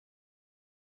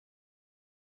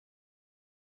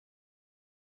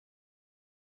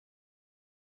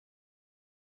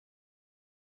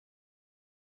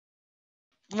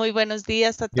Muy buenos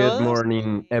días a Good todos.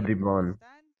 morning, everyone.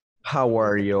 How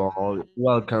are you all?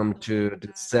 Welcome to the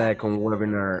second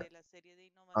webinar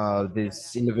of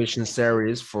this innovation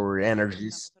series for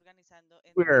energies.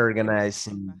 We're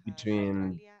organizing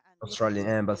between Australian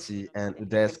Embassy and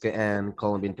Andesco and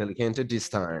Colombia Inteligente this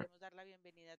time.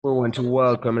 We want to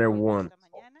welcome everyone.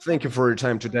 Thank you for your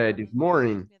time today, this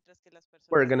morning.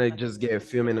 We're gonna just give a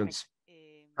few minutes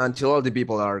until all the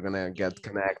people are gonna get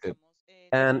connected.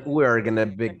 And we're gonna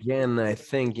begin, I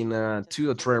think, in 2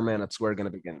 or 3 minutes, we're gonna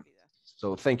begin.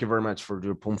 So thank you very much for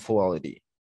your punctuality.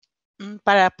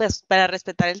 Para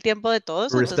respetar el tiempo de To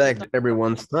todos, entonces respect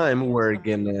everyone's time, we're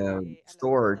gonna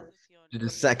start to the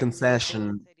second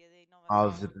session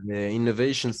of the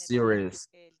innovation series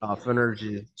of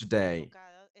energy today.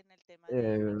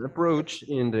 Approach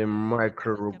in the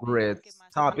microgrids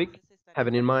topic,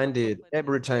 having in mind that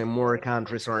every time more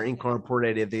countries are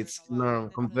incorporated its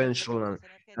non-conventional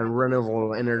and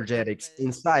renewable energetics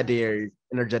inside their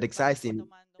energetic systems,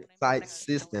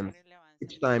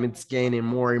 each time it's gaining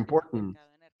more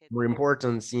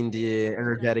importance in the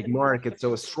energetic market.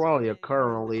 So Australia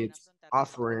currently it's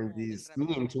offering this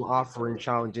mean to offering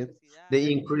challenges,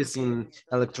 the increasing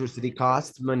electricity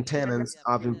costs, maintenance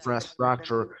of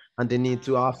infrastructure, and the need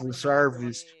to offer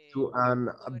service to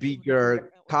a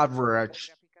bigger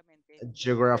coverage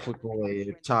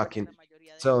geographically talking.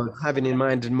 So having in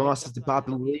mind that most of the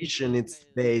population it's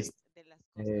based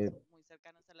uh,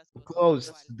 close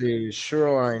to the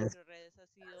shorelines,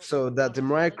 so that the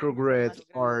microgrids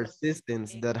are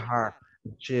systems that are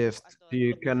achieved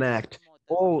to connect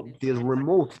all these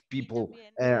remote people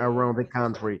around the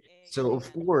country. So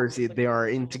of course, they are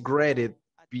integrated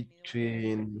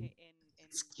between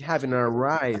having a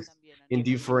rise in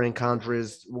different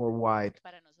countries worldwide.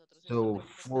 So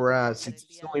for us,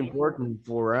 it's so important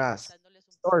for us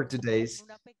start today's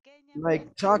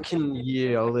like talking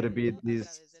here a little bit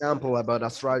this sample about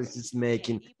Australis is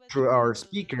making through our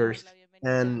speakers,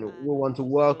 and we want to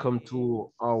welcome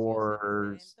to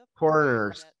our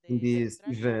partners in this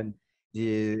event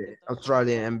the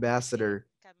Australian ambassador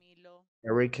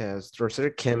Erica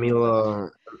Strasser, Camilo,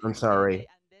 I'm sorry,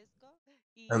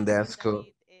 Andesco,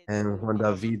 and Juan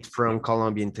David from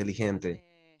Colombia Inteligente.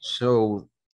 So,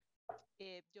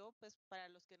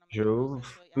 Joe,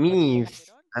 me,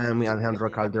 I'm Alejandro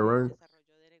Calderon,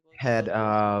 head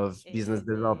of business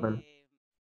development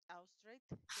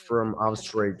from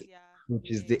Australia,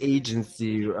 which is the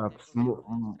agency of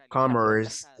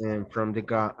commerce and from the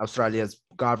Australia's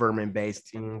government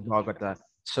based in Bogotá.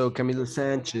 So, Camilo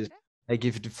Sanchez, I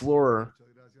give you the floor.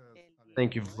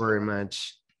 Thank you very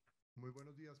much.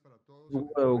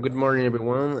 Well, good morning,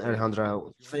 everyone.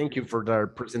 Alejandra, thank you for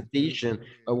that presentation.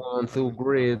 I want to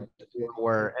agree to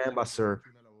our ambassador,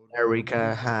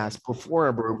 Erica, has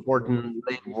performed important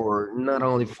labor not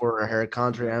only for her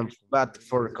country but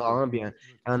for Colombia.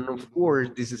 And of course,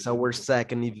 this is our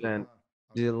second event.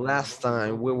 The last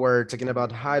time we were talking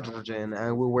about hydrogen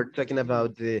and we were talking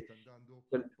about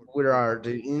what are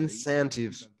the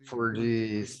incentives for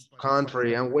this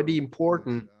country and what the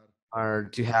important are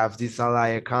to have this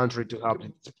allied country to help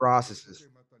these processes.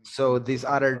 So this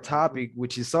other topic,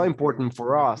 which is so important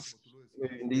for us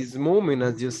in this moment,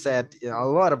 as you said, a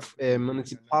lot of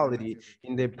municipality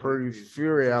in the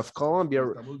periphery of Colombia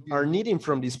are needing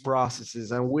from these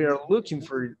processes, and we are looking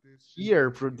for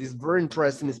here for these very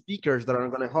interesting speakers that are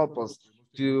going to help us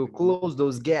to close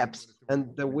those gaps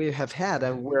and that we have had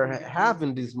and we're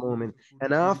having this moment.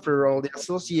 And after all, the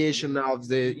association of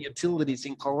the utilities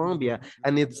in Colombia,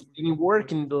 and it's been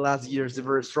working the last years a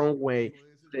very strong way,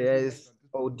 the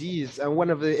SODs, and one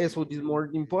of the SODs more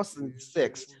important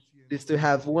six is to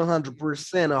have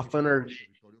 100% of energy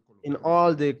in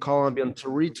all the Colombian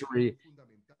territory.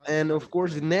 And of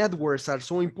course, the networks are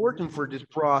so important for this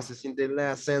process. In the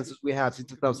last census we have in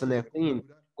 2018,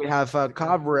 we have a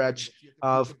coverage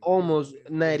of almost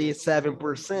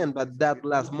 97%, but that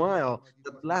last mile,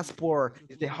 that last part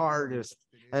is the hardest.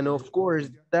 And of course,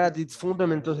 that it's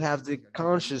fundamental to have the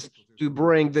conscious to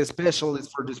bring the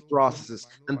specialists for these processes.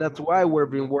 And that's why we've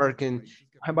been working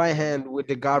by hand with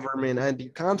the government and the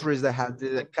countries that have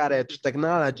the cutting-edge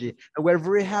technology. And we're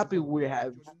very happy, we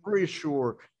have pretty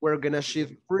sure we're gonna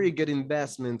achieve pretty good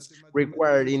investments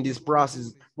required in this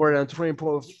process, more than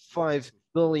 3.5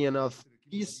 billion of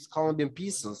pesos, Colombian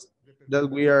pesos that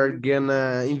we are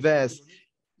gonna invest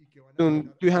in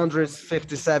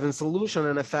 257 solution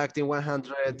and affecting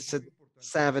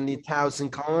 170,000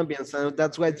 Colombians. And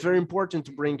that's why it's very important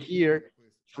to bring here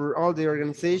for all the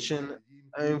organization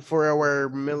And for our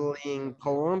Medellin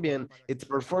Colombian, it's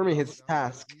performing his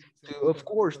task to, of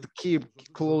course, to keep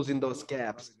closing those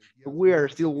gaps. We are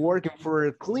still working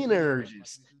for clean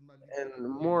energies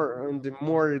and the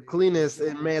more cleanest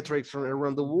metrics from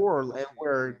around the world, and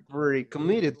we're very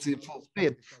committed to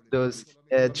fulfill those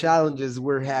challenges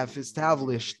we have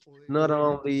established, not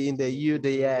only in the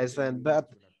UDS and but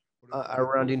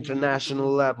around the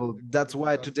international level. That's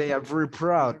why today I'm very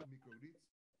proud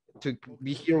to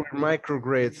be here with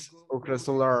microgrids, Okra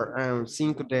Solar, and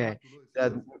Cinco Day,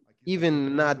 that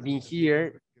even not being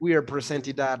here, we are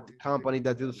presenting that company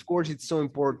that, of course, it's so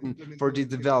important for this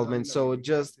development. So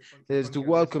just is to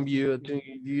welcome you to,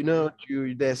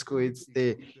 to Desco. It's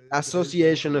the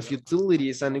Association of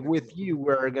Utilities, and with you,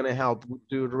 we're going to help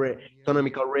to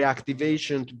economical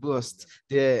reactivation to boost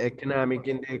the economic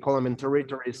in the Colombian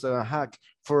territory. So a hack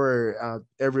for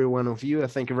every one of you.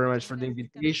 Thank you very much for the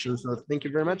invitation. So thank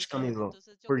you very much, Camilo,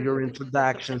 for your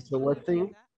introduction. So I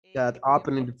think that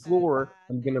opening the floor,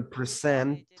 I'm going to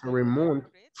present Raymond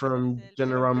from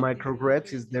General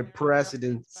MicroGrids. Is the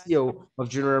president CEO of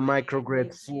General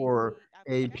MicroGrids for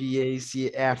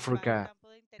APAC Africa.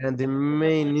 And the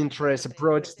main interest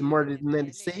approach is the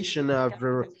modernization of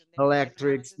the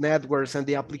electric networks and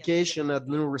the application of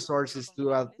new resources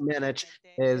to manage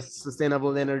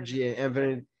sustainable energy and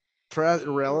very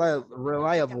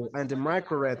reliable. And the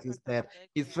microgrid instead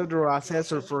is federal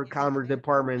assessor for Commerce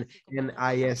Department and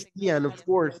IST, and of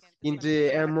course in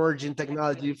the emerging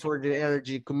technology for the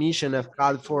Energy Commission of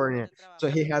California. So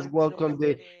he has welcomed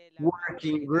the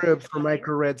working group for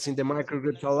microgrids in the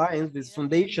Microgrids Alliance. This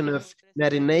foundation of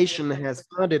United Nations has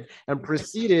funded and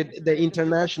preceded the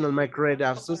International Microgrid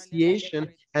Association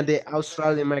and the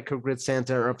Australian Microgrid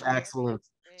Center of Excellence.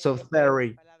 So,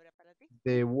 Terry,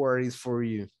 the word is for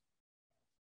you.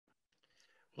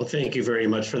 Well, thank you very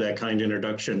much for that kind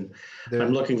introduction.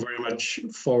 I'm looking very much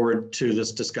forward to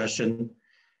this discussion.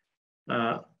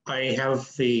 I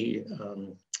have the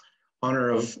honor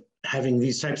of having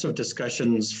these types of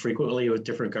discussions frequently with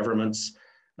different governments.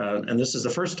 And this is the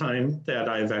first time that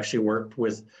I've actually worked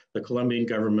with the Colombian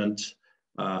government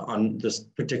on this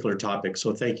particular topic.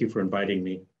 So thank you for inviting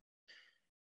me.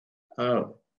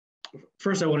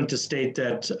 First, I wanted to state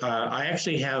that I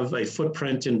actually have a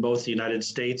footprint in both the United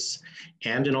States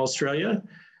and in Australia.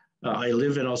 I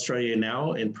live in Australia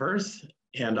now in Perth,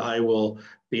 and I will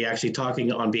be actually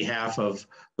talking on behalf of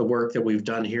the work that we've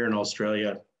done here in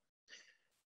Australia.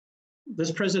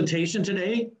 This presentation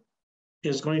today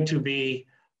is going to be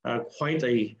quite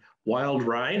a wild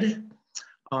ride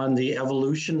on the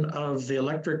evolution of the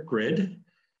electric grid.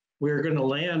 We're going to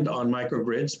land on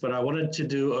microgrids, but I wanted to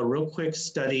do a real quick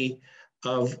study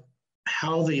of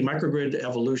how the microgrid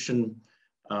evolution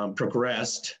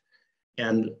progressed.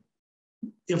 And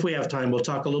if we have time, we'll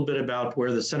talk a little bit about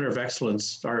where the Center of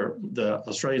Excellence, or the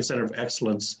Australian Center of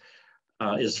Excellence,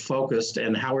 is focused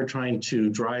and how we're trying to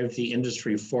drive the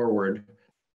industry forward.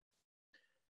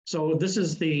 So this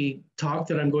is the talk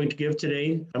that I'm going to give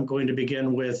today. I'm going to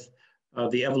begin with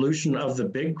the evolution of the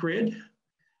big grid.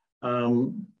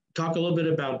 Talk a little bit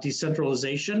about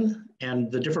decentralization and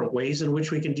the different ways in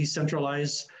which we can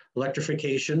decentralize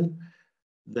electrification.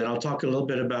 Then I'll talk a little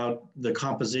bit about the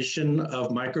composition of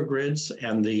microgrids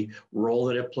and the role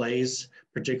that it plays,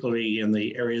 particularly in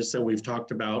the areas that we've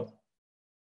talked about.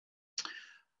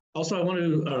 Also, I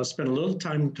want to spend a little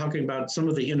time talking about some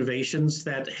of the innovations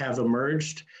that have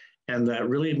emerged and that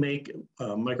really make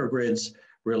microgrids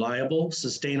reliable,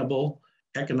 sustainable,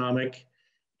 economic,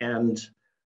 and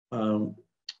a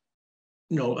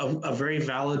very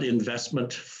valid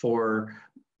investment for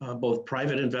both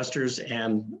private investors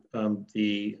and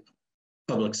the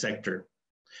public sector.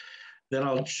 Then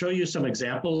I'll show you some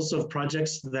examples of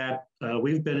projects that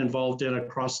we've been involved in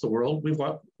across the world.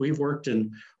 We've worked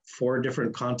in 4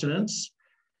 different continents,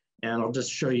 and I'll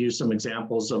just show you some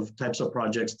examples of types of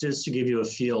projects just to give you a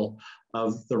feel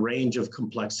of the range of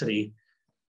complexity.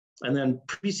 And then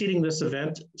preceding this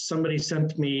event, somebody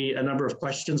sent me a number of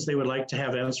questions they would like to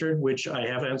have answered, which I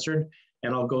have answered,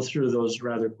 and I'll go through those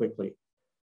rather quickly.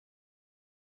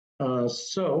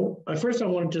 First I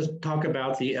wanted to talk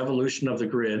about the evolution of the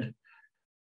grid.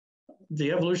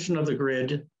 The evolution of the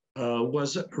grid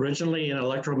was originally an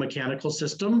electromechanical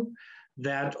system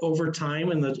that over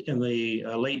time in the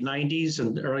late 90s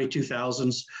and early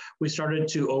 2000s, we started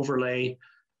to overlay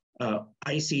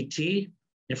ICT,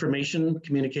 information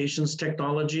communications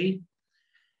technology.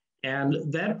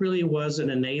 And that really was an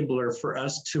enabler for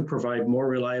us to provide more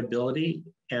reliability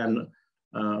and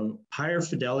higher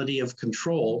fidelity of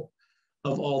control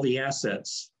of all the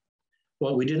assets.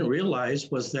 What we didn't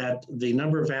realize was that the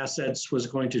number of assets was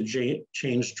going to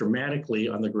change dramatically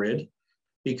on the grid.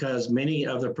 because many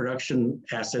of the production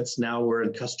assets now were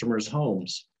in customers'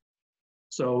 homes.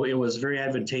 So it was very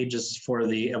advantageous for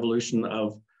the evolution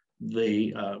of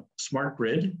the smart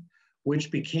grid,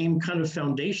 which became kind of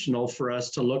foundational for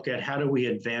us to look at how do we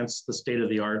advance the state of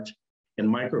the art in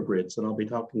microgrids. And I'll be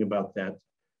talking about that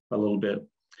a little bit.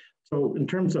 So in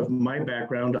terms of my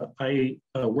background, I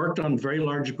worked on very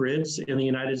large grids in the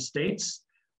United States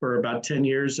for about 10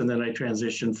 years, and then I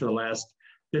transitioned for the last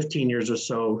 15 years or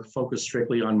so, focused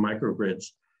strictly on microgrids.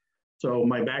 So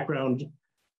my background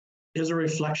is a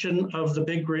reflection of the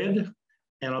big grid,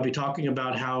 and I'll be talking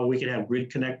about how we can have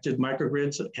grid-connected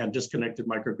microgrids and disconnected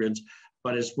microgrids,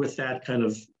 but it's with that kind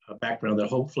of background that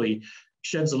hopefully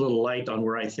sheds a little light on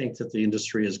where I think that the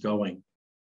industry is going.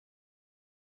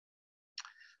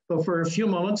 So for a few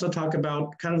moments, I'll talk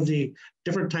about kind of the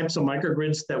different types of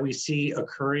microgrids that we see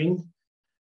occurring.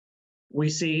 We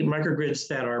see microgrids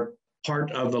that are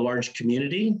part of the large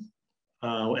community,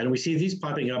 and we see these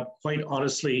popping up quite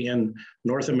honestly in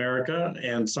North America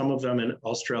and some of them in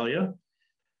Australia.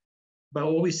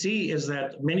 But what we see is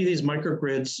that many of these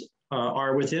microgrids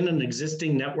are within an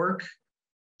existing network,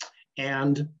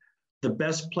 and the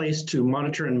best place to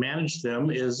monitor and manage them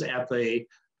is at the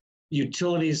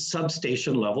utilities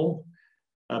substation level,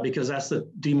 because that's the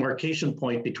demarcation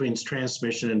point between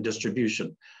transmission and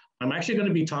distribution. I'm actually going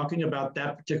to be talking about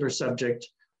that particular subject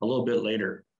a little bit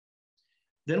later.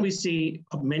 Then we see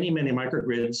many, many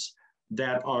microgrids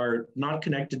that are not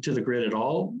connected to the grid at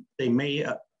all. They may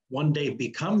one day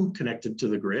become connected to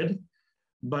the grid,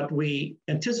 but we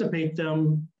anticipate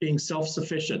them being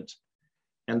self-sufficient.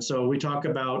 And so we talk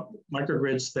about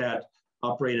microgrids that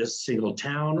operate as a single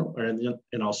town, or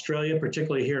in Australia,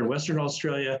 particularly here in Western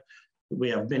Australia,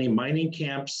 we have many mining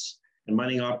camps and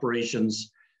mining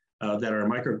operations that are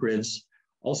microgrids.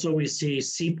 Also, we see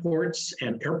seaports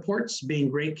and airports being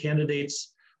great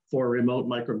candidates for remote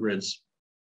microgrids.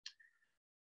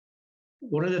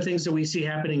 One of the things that we see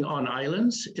happening on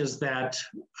islands is that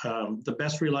the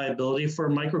best reliability for a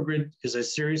microgrid is a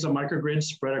series of microgrids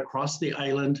spread across the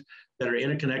island that are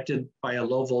interconnected by a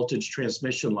low voltage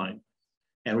transmission line.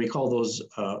 And we call those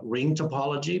ring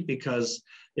topology, because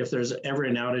if there's ever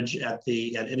an outage at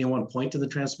any one point in the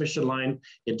transmission line,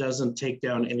 it doesn't take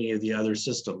down any of the other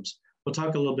systems. We'll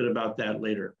talk a little bit about that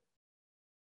later.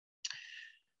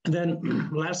 And then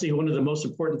lastly, one of the most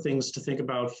important things to think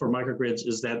about for microgrids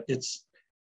is that it's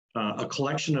a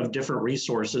collection of different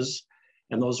resources,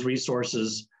 and those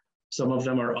resources, some of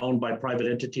them are owned by private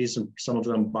entities and some of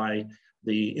them by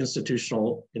the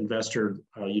institutional investor,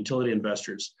 utility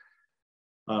investors.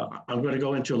 I'm going to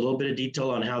go into a little bit of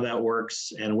detail on how that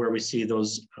works and where we see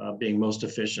those being most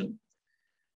efficient.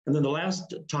 And then the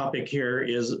last topic here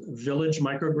is village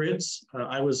microgrids.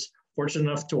 I was fortunate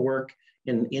enough to work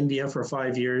in India for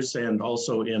 5 years and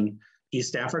also in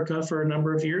East Africa for a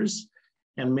number of years.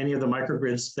 And many of the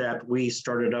microgrids that we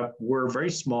started up were very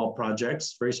small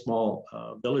projects, very small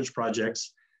village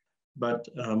projects. But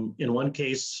in one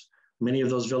case, many of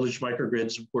those village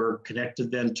microgrids were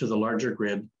connected then to the larger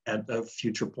grid at a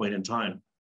future point in time.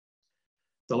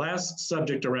 The last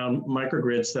subject around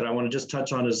microgrids that I want to just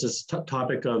touch on is this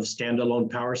topic of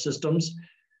standalone power systems.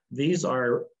 These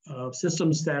are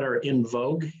systems that are in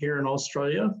vogue here in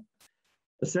Australia.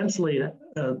 Essentially,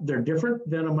 they're different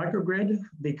than a microgrid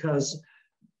because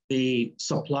the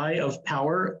supply of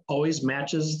power always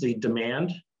matches the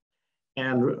demand.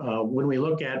 And when we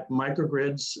look at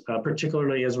microgrids,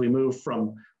 particularly as we move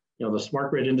from the smart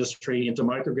grid industry into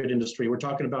microgrid industry, we're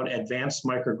talking about advanced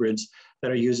microgrids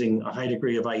that are using a high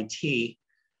degree of IT.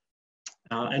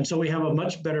 And so we have a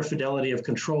much better fidelity of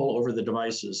control over the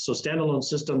devices. So standalone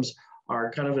systems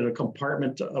are kind of in a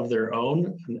compartment of their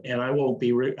own. And I won't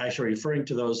be actually referring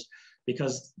to those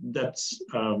because that's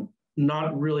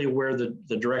not really where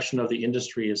the direction of the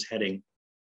industry is heading.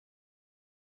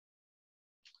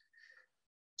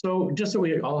 So just so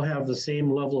we all have the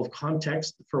same level of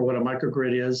context for what a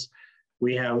microgrid is,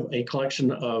 we have a collection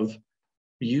of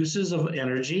uses of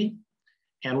energy,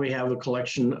 and we have a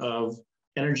collection of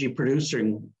energy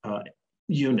producing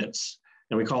units.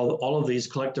 And we call all of these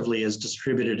collectively as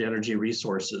distributed energy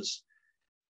resources.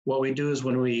 What we do is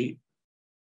when we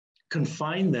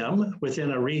confine them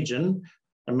within a region,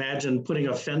 imagine putting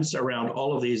a fence around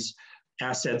all of these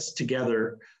assets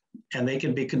together, and they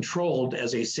can be controlled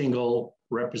as a single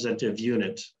representative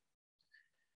unit.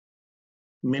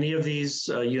 Many of these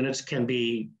units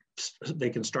they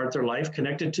can start their life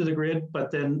connected to the grid,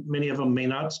 but then many of them may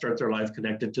not start their life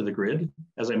connected to the grid,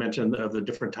 as I mentioned, of the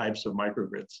different types of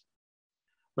microgrids.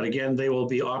 But again, they will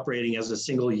be operating as a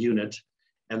single unit,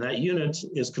 and that unit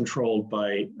is controlled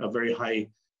by a very high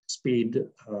speed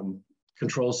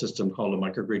control system called a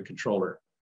microgrid controller.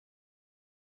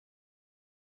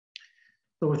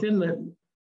 So within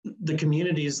the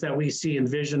communities that we see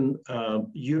envision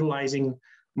utilizing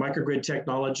microgrid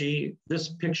technology, this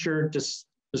picture just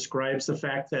describes the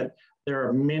fact that there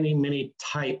are many, many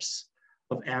types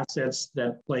of assets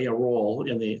that play a role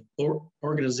in the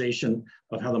organization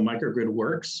of how the microgrid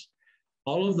works.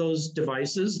 All of those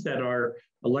devices that are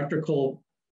electrical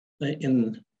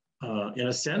in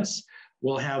a sense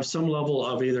will have some level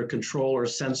of either control or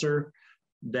sensor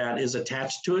that is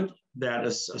attached to it, that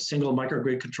a single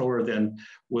microgrid controller then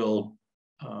will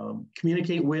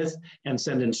communicate with and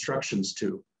send instructions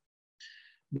to.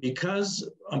 Because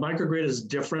a microgrid is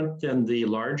different than the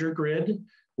larger grid,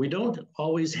 we don't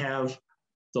always have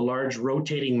the large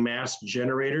rotating mass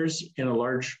generators in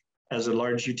as a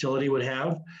large utility would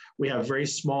have. We have very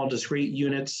small discrete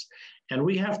units, and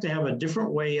we have to have a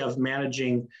different way of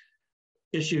managing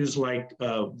issues like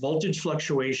voltage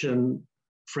fluctuation,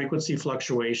 frequency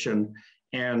fluctuation,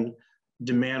 and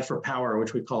demand for power,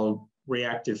 which we call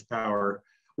reactive power.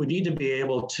 We need to be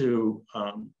able to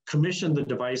commission the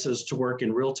devices to work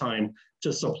in real time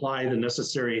to supply the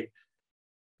necessary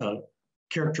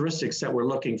characteristics that we're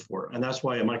looking for. And that's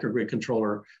why a microgrid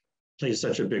controller plays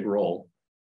such a big role.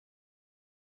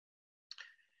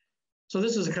 So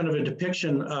this is kind of a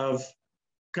depiction of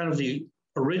kind of the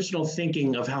original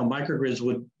thinking of how microgrids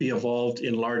would be evolved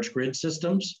in large grid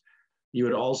systems. You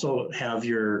would also have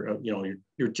your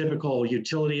typical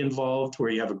utility involved, where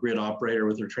you have a grid operator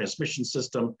with their transmission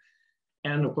system.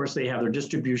 And of course, they have their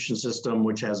distribution system,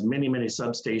 which has many, many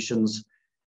substations,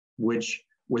 which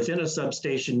within a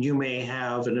substation, you may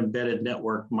have an embedded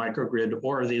network microgrid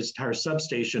or the entire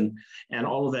substation, and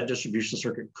all of that distribution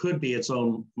circuit could be its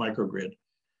own microgrid.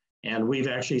 And we've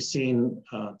actually seen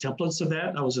templates of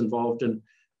that. I was involved in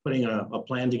putting a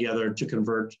plan together to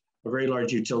convert a very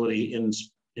large utility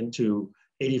into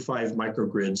 85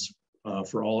 microgrids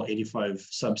for all 85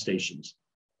 substations.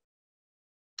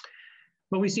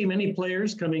 But we see many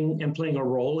players coming and playing a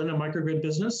role in a microgrid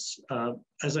business.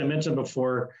 As I mentioned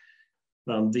before,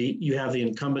 you have the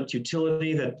incumbent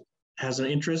utility that has an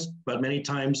interest, but many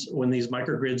times when these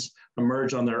microgrids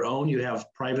emerge on their own, you have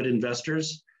private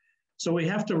investors. So we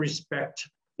have to respect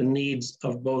the needs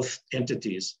of both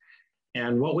entities.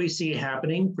 And what we see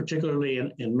happening, particularly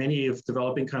in many of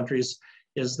developing countries,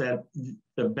 is that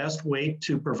the best way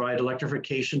to provide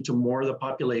electrification to more of the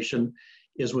population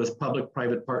is with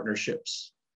public-private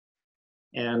partnerships.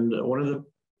 And one of the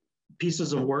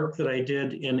pieces of work that I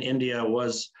did in India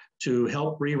was to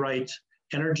help rewrite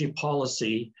energy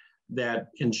policy that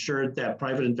ensured that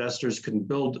private investors can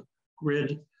build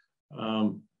grid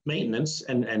maintenance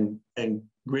and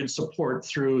grid support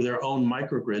through their own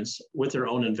microgrids with their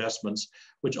own investments,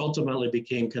 which ultimately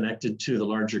became connected to the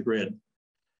larger grid.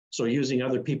 So using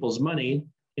other people's money,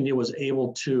 India was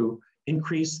able to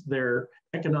increase their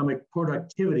economic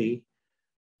productivity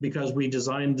because we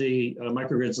designed the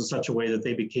microgrids in such a way that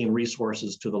they became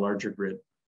resources to the larger grid.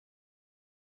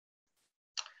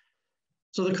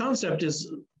 So the concept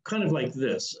is kind of like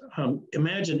this.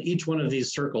 Imagine each one of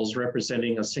these circles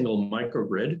representing a single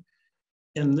microgrid.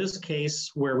 In this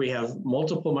case, where we have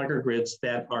multiple microgrids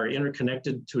that are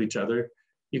interconnected to each other,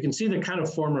 you can see they kind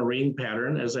of form a ring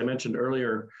pattern. As I mentioned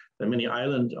earlier, that many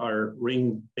islands are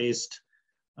ring-based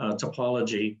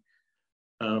topology.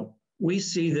 We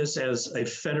see this as a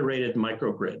federated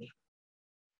microgrid.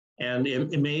 And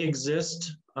it may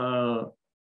exist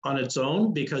on its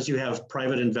own because you have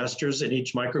private investors in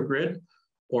each microgrid,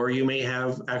 or you may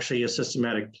have actually a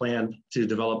systematic plan to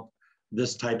develop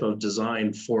this type of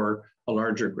design for a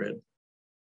larger grid.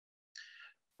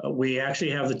 We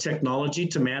actually have the technology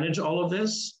to manage all of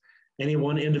this. Any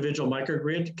one individual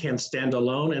microgrid can stand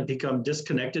alone and become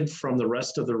disconnected from the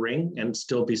rest of the ring and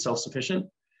still be self-sufficient.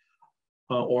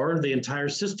 Or the entire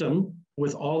system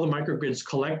with all the microgrids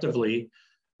collectively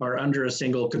are under a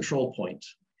single control point.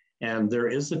 And there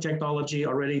is the technology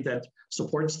already that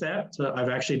supports that. I've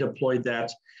actually deployed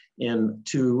that in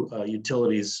two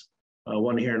utilities,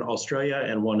 one here in Australia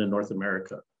and one in North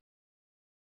America.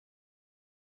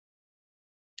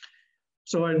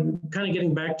 So I'm kind of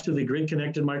getting back to the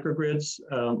grid-connected microgrids.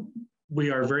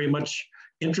 We are very much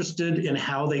interested in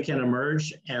how they can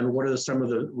emerge and what are some of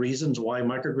the reasons why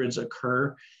microgrids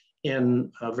occur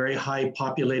in very high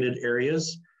populated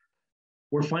areas.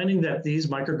 We're finding that these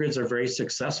microgrids are very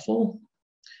successful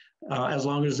as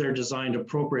long as they're designed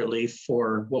appropriately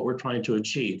for what we're trying to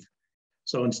achieve.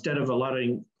 So instead of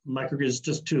allowing microgrids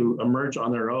just to emerge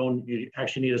on their own, you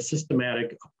actually need a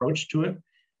systematic approach to it.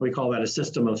 We call that a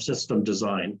system of system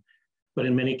design. But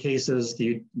in many cases,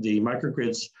 the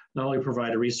microgrids not only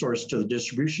provide a resource to the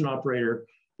distribution operator,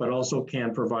 but also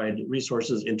can provide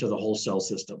resources into the wholesale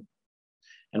system.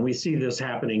 And we see this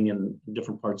happening in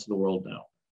different parts of the world now.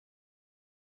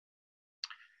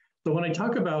 So when I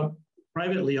talk about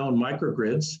privately owned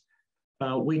microgrids,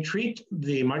 we treat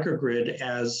the microgrid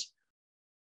as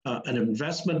an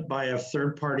investment by a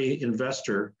third-party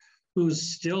investor who's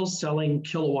still selling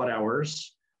kilowatt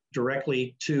hours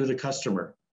directly to the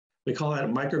customer. We call that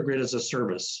microgrid as a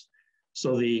service.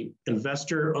 So the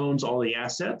investor owns all the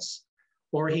assets,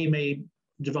 or he may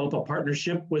develop a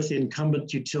partnership with the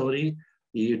incumbent utility.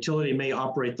 The utility may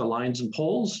operate the lines and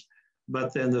poles,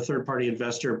 but then the third-party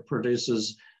investor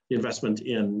produces the investment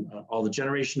in all the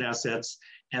generation assets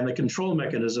and the control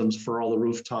mechanisms for all the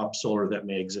rooftop solar that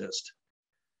may exist.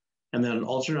 And then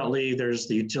alternately, there's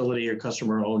the utility or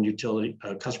customer-owned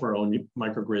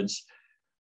microgrids,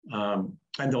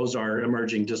 and those are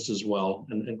emerging just as well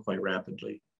and quite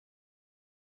rapidly.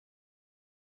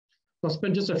 I'll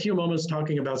spend just a few moments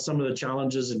talking about some of the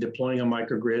challenges in deploying a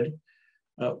microgrid.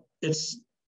 It's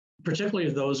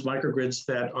particularly those microgrids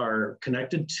that are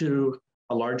connected to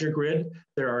a larger grid.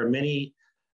 There are many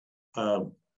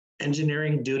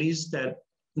engineering duties that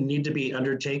need to be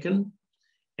undertaken.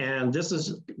 And this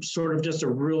is sort of just a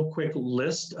real quick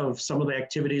list of some of the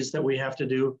activities that we have to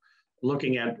do,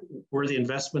 looking at where the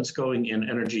investment's going in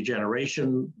energy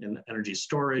generation, in energy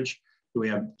storage. We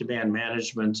have demand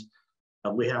management.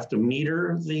 We have to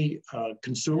meter the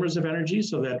consumers of energy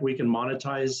so that we can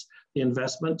monetize the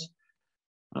investment.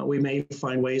 We may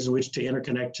find ways in which to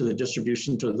interconnect to the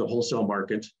distribution to the wholesale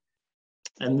market.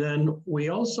 And then we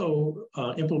also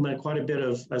implement quite a bit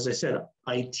of, as I said,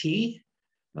 IT,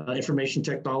 information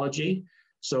technology.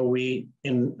 So we,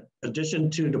 in addition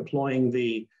to deploying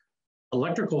the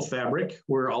electrical fabric,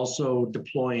 we're also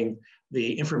deploying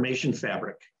the information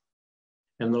fabric.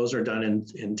 And those are done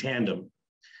in tandem.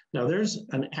 Now there's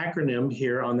an acronym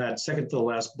here on that second to the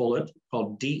last bullet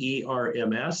called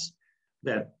DERMS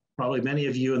that probably many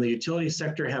of you in the utility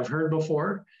sector have heard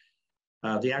before.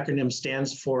 The acronym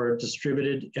stands for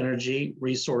Distributed Energy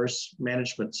Resource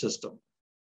Management System.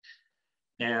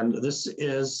 And this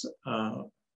is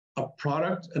a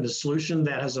product and a solution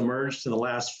that has emerged in the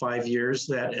last 5 years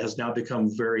that has now become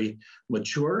very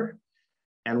mature.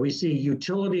 And we see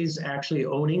utilities actually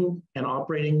owning and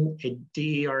operating a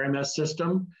DERMS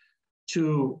system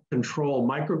to control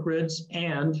microgrids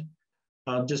and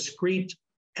discrete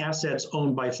assets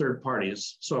owned by third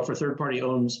parties. So if a third party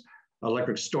owns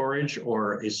electric storage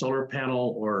or a solar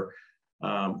panel or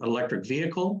an electric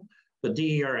vehicle, the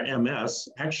DERMS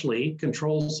actually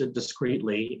controls it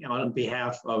discretely on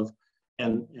behalf of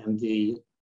and the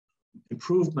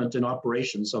improvement in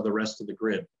operations of the rest of the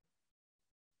grid.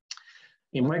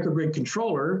 A microgrid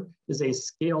controller is a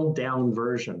scaled down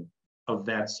version of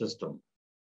that system.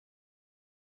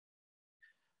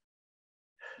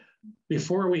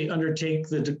 Before we undertake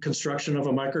the construction of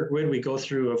a microgrid, we go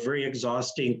through a very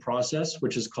exhausting process,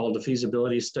 which is called a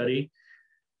feasibility study.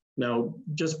 Now,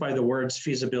 just by the words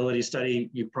feasibility study,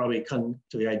 you probably come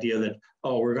to the idea that,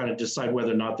 oh, we're going to decide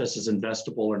whether or not this is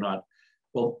investable or not.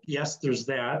 Well, yes, there's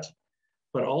that,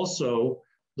 but also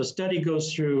the study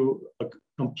goes through a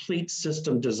complete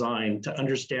system design to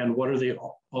understand what are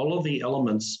all of the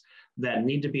elements that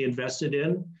need to be invested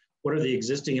in. What are the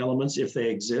existing elements, if they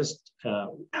exist?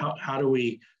 How do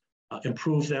we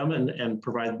improve them and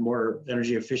provide more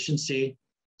energy efficiency?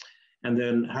 And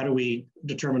then how do we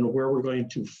determine where we're going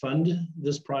to fund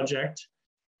this project?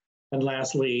 And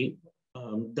lastly,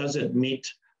 does it meet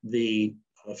the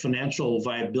financial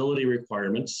viability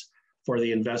requirements for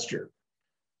the investor?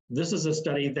 This is a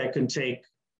study that can take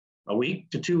a week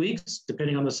to 2 weeks,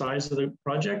 depending on the size of the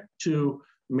project, to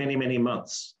many, many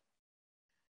months.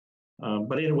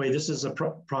 But anyway, this is a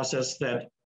process that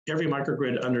every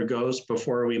microgrid undergoes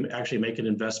before we actually make an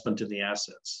investment in the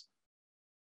assets.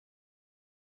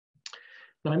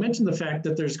 Now, I mentioned the fact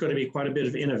that there's going to be quite a bit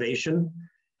of innovation.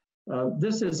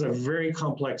 This is a very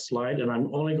complex slide, and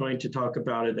I'm only going to talk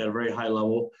about it at a very high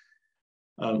level.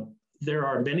 There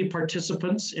are many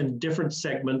participants in different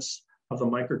segments of the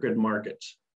microgrid market.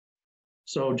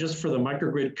 So just for the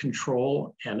microgrid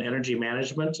control and energy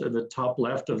management at the top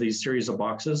left of these series of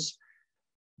boxes,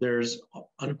 there's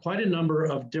quite a number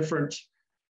of different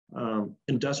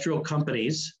industrial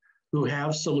companies who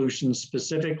have solutions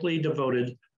specifically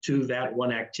devoted to that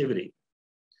one activity.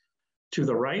 To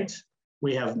the right,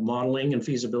 we have modeling and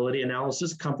feasibility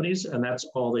analysis companies, and that's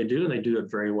all they do, and they do it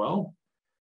very well.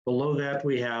 Below that,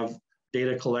 we have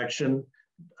data collection,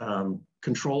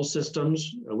 control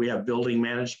systems, we have building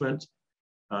management,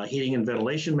 heating and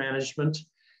ventilation management.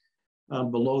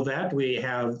 Below that, we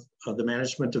have the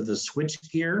management of the switch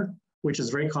gear, which is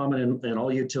very common in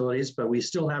all utilities, but we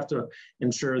still have to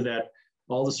ensure that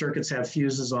all the circuits have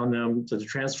fuses on them, that the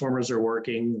transformers are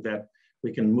working, that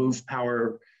we can move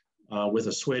power with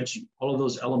a switch. All of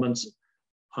those elements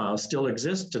still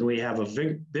exist, and we have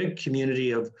a big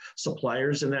community of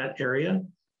suppliers in that area.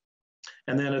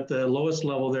 And then at the lowest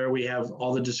level there, we have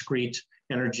all the discrete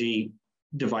energy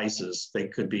devices. They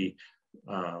could be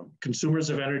consumers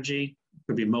of energy,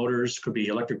 could be motors, could be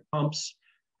electric pumps,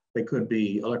 they could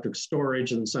be electric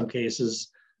storage in some cases,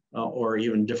 or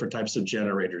even different types of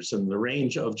generators. And the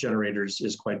range of generators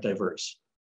is quite diverse.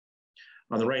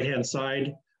 On the right-hand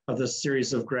side of this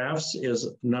series of graphs is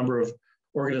a number of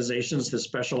organizations that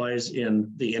specialize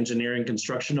in the engineering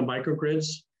construction of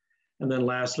microgrids. And then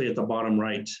lastly, at the bottom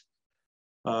right,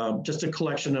 just a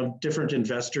collection of different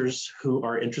investors who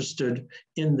are interested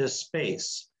in this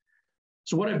space.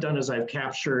 So what I've done is I've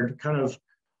captured kind of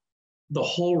the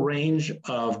whole range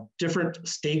of different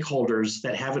stakeholders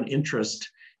that have an interest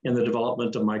in the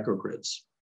development of microgrids.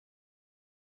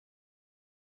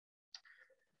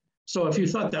 So if you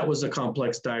thought that was a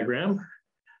complex diagram,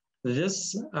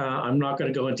 this, I'm not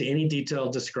going to go into any detail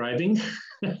describing,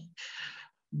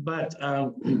 but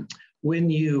when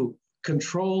you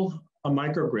control a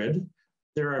microgrid,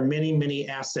 there are many, many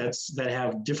assets that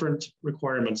have different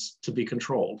requirements to be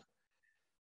controlled.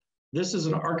 This is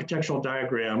an architectural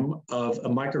diagram of a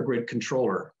microgrid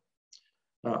controller.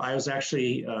 I was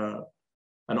actually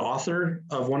an author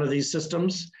of one of these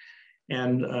systems,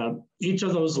 and each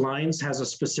of those lines has a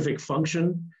specific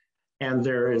function, and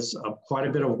there is quite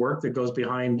a bit of work that goes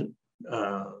behind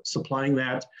supplying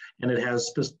that, and it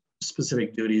has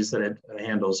specific duties that it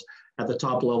handles. At the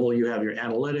top level, you have your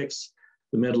analytics,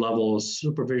 the mid-level is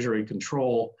supervisory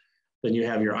control, then you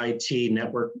have your IT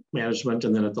network management,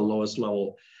 and then at the lowest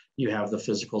level, you have the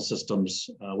physical systems,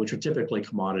 which are typically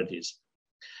commodities.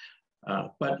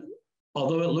 But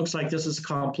although it looks like this is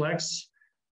complex,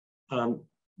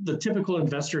 the typical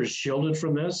investor is shielded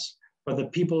from this, but the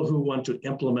people who want to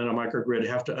implement a microgrid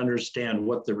have to understand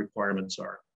what the requirements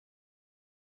are.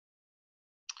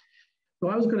 So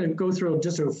I was going to go through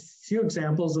just a few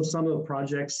examples of some of the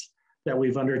projects that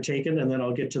we've undertaken, and then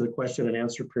I'll get to the question and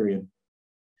answer period.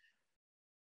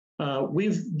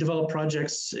 We've developed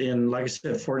projects in, like I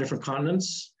said, 4 different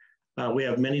continents. We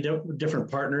have many different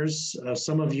partners.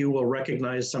 Some of you will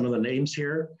recognize some of the names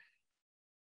here.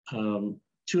 3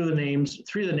 of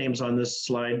the names on this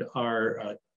slide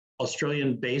are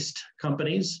Australian-based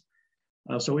companies.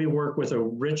 So we work with a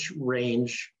rich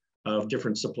range of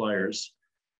different suppliers.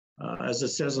 As it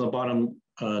says on the bottom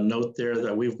note there,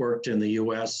 that we've worked in the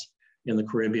US, in the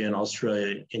Caribbean,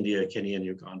 Australia, India, Kenya, and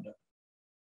Uganda.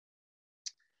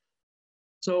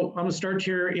 So I'm gonna start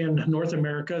here in North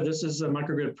America. This is a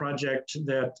microgrid project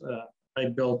that I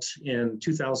built in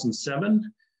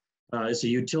 2007. It's a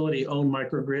utility-owned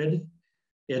microgrid.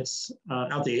 It's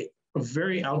out the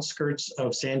very outskirts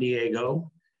of San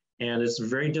Diego, and it's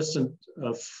very distant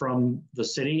from the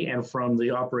city and from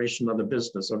the operation of the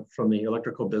business, from the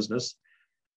electrical business.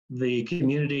 The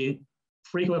community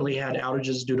frequently had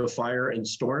outages due to fire and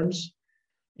storms.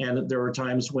 And there were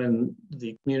times when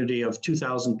the community of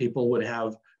 2,000 people would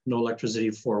have no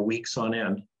electricity for weeks on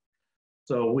end.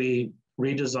 So we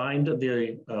redesigned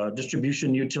the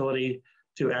distribution utility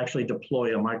to actually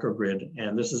deploy a microgrid.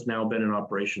 And this has now been in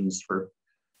operations for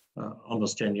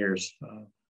almost 10 years.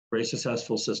 Very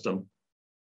successful system.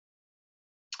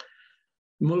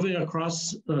 Moving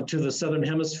across to the Southern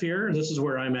Hemisphere, this is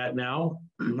where I'm at now.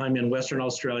 I'm in Western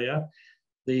Australia.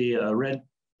 The red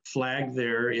flag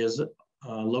there is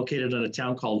located in a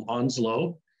town called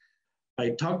Onslow.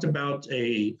 I talked about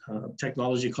a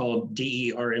technology called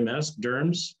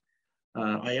DERMS.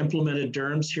 I implemented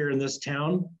DERMS here in this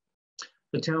town.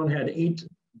 The town had 8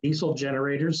 diesel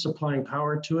generators supplying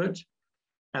power to it.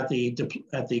 At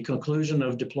the conclusion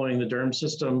of deploying the DERMS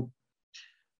system,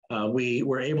 we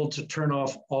were able to turn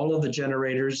off all of the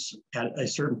generators at a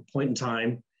certain point in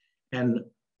time and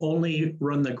only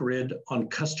run the grid on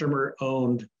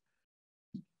customer-owned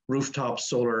rooftop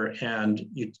solar and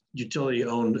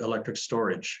utility-owned electric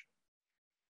storage.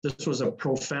 This was a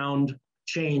profound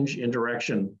change in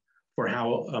direction for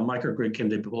how a microgrid can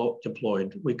be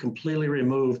deployed. We completely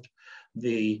removed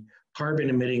the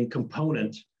carbon-emitting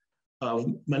component of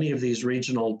many of these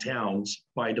regional towns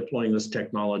by deploying this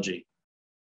technology.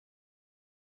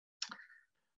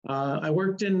 I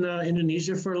worked in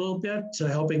Indonesia for a little bit,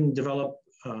 helping develop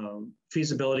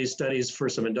feasibility studies for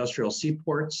some industrial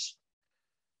seaports.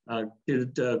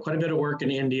 Did quite a bit of work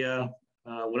in India.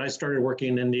 When I started working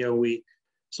in India, we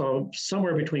So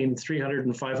somewhere between 300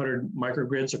 and 500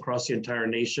 microgrids across the entire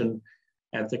nation.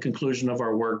 At the conclusion of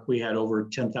our work, we had over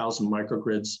 10,000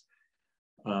 microgrids.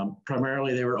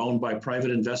 Primarily, they were owned by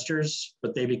private investors,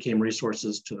 but they became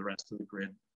resources to the rest of the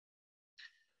grid.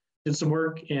 Did some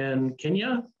work in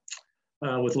Kenya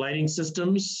with lighting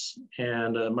systems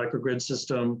and a microgrid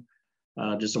system.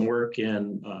 Did some work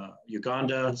in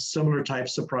Uganda, similar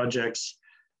types of projects.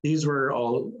 These were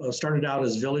all started out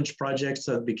as village projects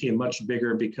that became much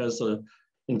bigger because the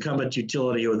incumbent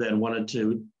utility then wanted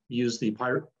to use the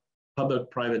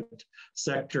public-private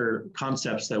sector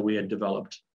concepts that we had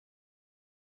developed.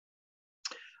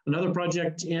 Another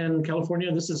project in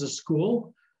California, this is a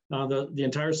school. The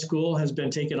entire school has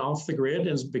been taken off the grid and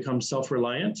has become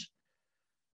self-reliant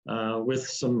with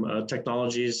some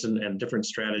technologies and different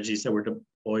strategies that were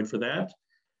deployed for that.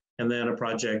 And then a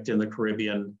project in the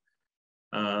Caribbean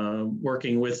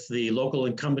working with the local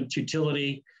incumbent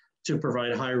utility to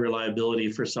provide high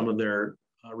reliability for some of their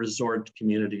resort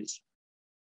communities.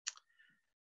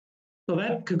 So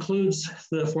that concludes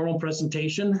the formal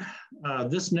presentation.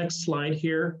 This next slide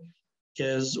here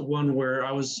is one where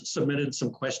I was submitted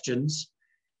some questions.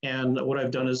 And what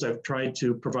I've done is I've tried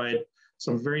to provide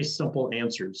some very simple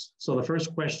answers. So the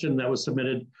first question that was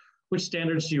submitted, which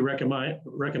standards do you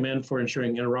recommend for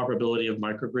ensuring interoperability of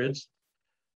microgrids?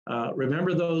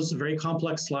 Remember those very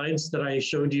complex slides that I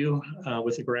showed you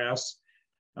with the graphs?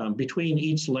 Between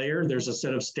each layer, there's a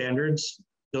set of standards.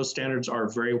 Those standards are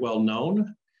very well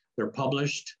known. They're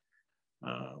published.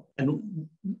 And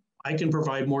I can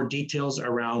provide more details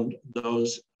around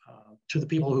those to the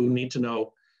people who need to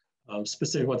know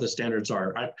specifically what the standards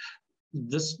are.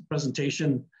 This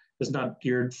presentation is not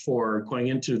geared for going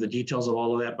into the details of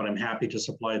all of that, but I'm happy to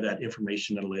supply that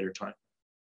information at a later time.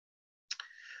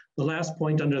 The last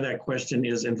point under that question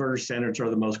is inverter standards are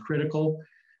the most critical.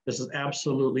 This is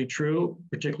absolutely true,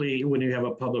 particularly when you have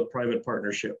a public-private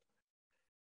partnership.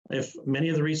 If many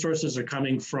of the resources are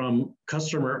coming from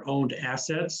customer-owned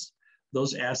assets,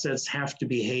 those assets have to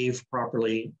behave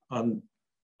properly on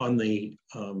the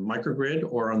microgrid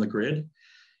or on the grid.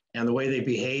 And the way they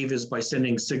behave is by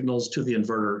sending signals to the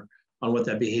inverter on what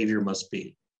that behavior must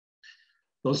be.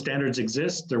 Those standards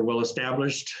exist, they're well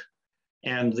established,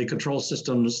 and the control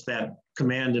systems that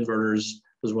command inverters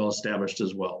is well established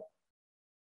as well.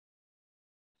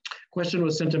 Question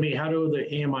was sent to me, how do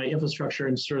the AMI infrastructure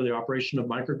ensure the operation of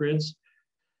microgrids?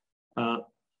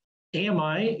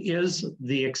 AMI is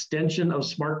the extension of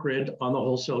smart grid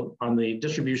on the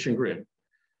distribution grid.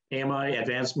 AMI,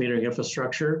 advanced metering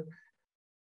infrastructure,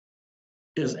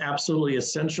 is absolutely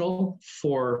essential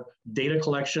for data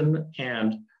collection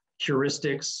and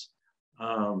heuristics,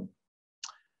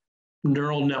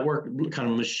 neural network kind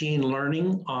of machine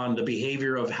learning on the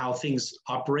behavior of how things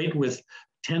operate with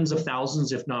tens of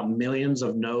thousands, if not millions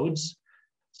of nodes.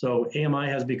 So AMI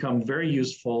has become very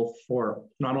useful for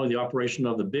not only the operation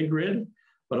of the big grid,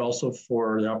 but also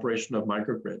for the operation of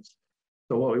microgrids.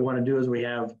 So what we want to do is we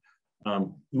have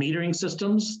metering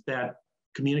systems that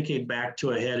communicate back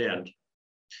to a head end.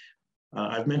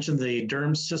 I've mentioned the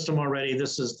DERMS system already.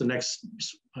 This is the next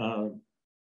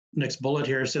bullet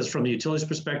here. It says from the utility's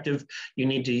perspective, you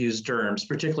need to use DERMS,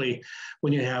 particularly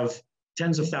when you have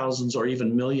tens of thousands or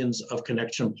even millions of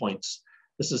connection points.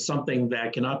 This is something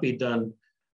that cannot be done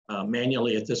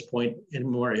manually at this point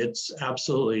anymore. It's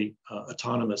absolutely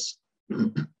autonomous.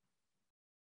 The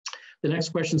next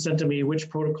question sent to me, which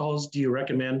protocols do you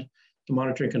recommend to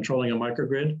monitor and controlling a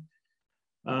microgrid?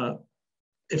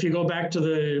 If you go back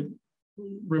to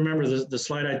remember the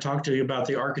slide I talked to you about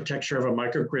the architecture of a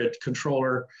microgrid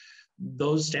controller,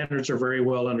 those standards are very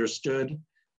well understood.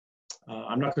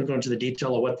 I'm not going to go into the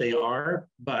detail of what they are,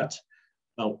 but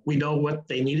we know what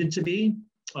they needed to be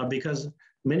because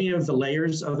many of the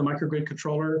layers of the microgrid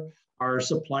controller are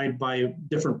supplied by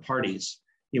different parties.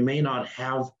 You may not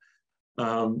have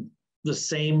the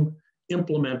same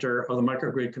implementer of the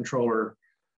microgrid controller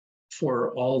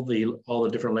for all the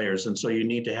different layers, and so you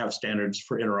need to have standards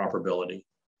for interoperability.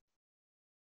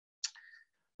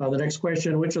 The next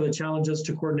question, which are the challenges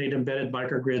to coordinate embedded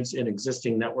microgrids in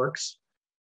existing networks?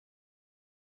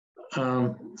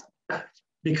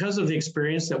 Because of the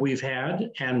experience that we've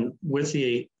had and with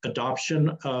the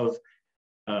adoption of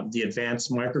the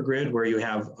advanced microgrid, where you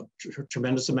have a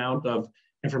tremendous amount of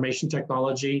information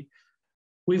technology,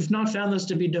 we've not found this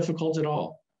to be difficult at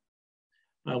all.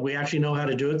 We actually know how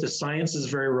to do it. The science is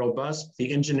very robust.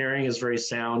 The engineering is very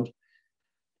sound.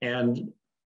 And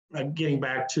getting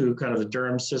back to kind of the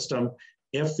DERMS system,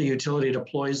 if the utility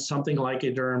deploys something like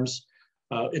a DERMS,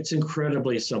 it's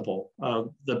incredibly simple.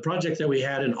 The project that we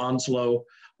had in Onslow,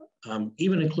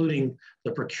 even including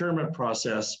the procurement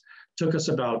process, took us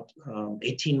about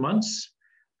 18 months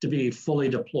to be fully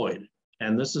deployed.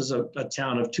 And this is a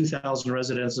town of 2,000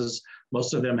 residences.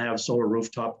 Most of them have solar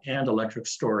rooftop and electric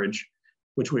storage,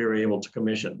 which we were able to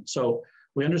commission. So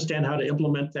we understand how to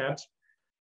implement that.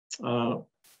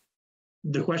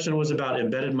 The question was about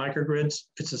embedded microgrids.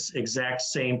 It's the exact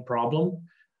same problem.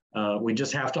 We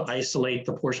just have to isolate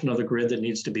the portion of the grid that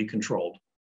needs to be controlled.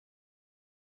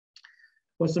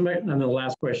 And the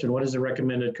last question, what is the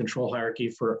recommended control hierarchy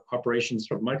for operations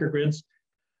of microgrids?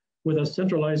 With a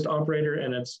centralized operator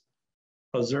and its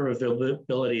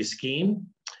observability scheme.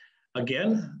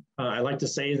 Again, I like to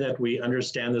say that we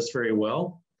understand this very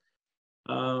well.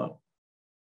 I'm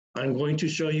going to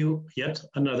show you yet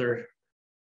another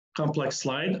complex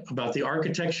slide about the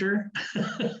architecture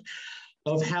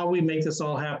of how we make this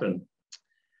all happen.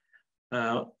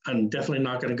 I'm definitely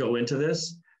not going to go into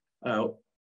this.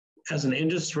 As an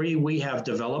industry, we have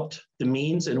developed the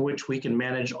means in which we can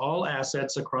manage all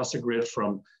assets across the grid,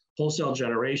 from wholesale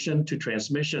generation to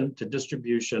transmission to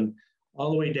distribution,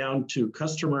 all the way down to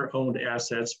customer-owned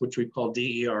assets, which we call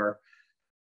DER.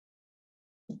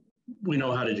 We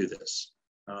know how to do this.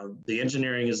 The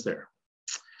engineering is there.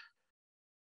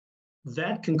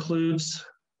 That concludes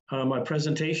my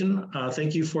presentation.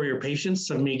 Thank you for your patience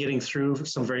of me getting through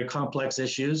some very complex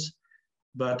issues,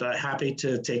 but happy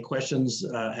to take questions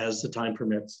as the time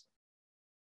permits.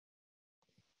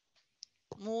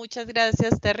 Muchas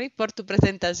gracias, Terry, por tu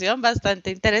presentación, bastante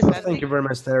interesante. Thank you very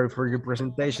much, Terry, for your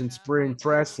presentation. It's pretty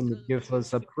interesting. It gives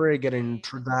us a pretty good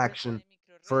introduction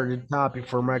for the topic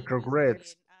for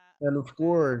microgrids. And of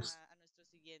course,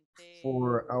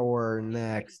 for our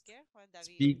next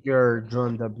speaker,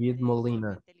 John David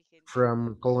Molina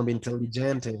from Colombian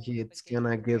Inteligente, he's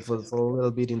gonna give us a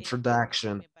little bit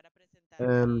introduction.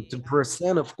 And to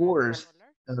present, of course,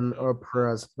 an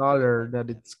Okra Solar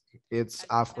that it's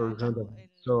after John David.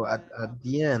 So at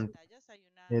the end,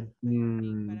 at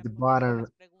the bottom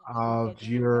of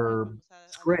your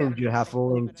screen, you have a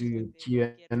link to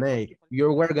Q&A.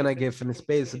 We're gonna give an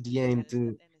space at the end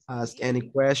to ask any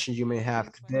questions you may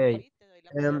have today.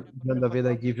 And John David,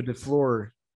 I give you the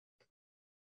floor.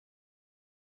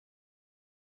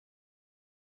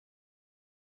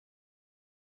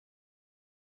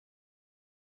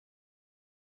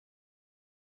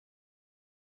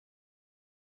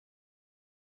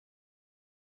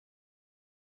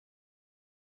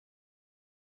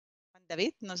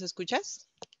 David, ¿nos escuchas?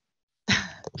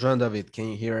 John David, can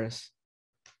you hear us?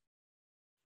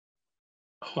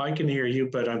 Oh, I can hear you,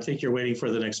 but I think you're waiting for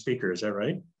the next speaker. Is that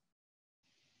right?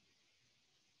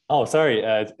 Oh, sorry.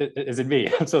 Is it me?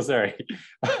 I'm so sorry.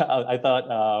 I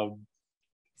thought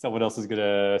someone else was going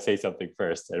to say something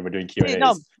first, and we're doing Q&As. Sí,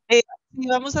 no,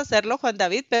 íbamos a hacerlo, Juan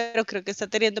David, pero creo que está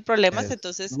teniendo problemas, Yes.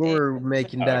 entonces... We're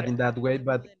making that in that way,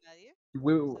 but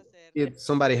it's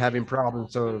somebody having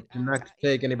problems. So to not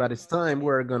take anybody's time,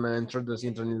 we're gonna introduce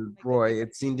Engineer Roy.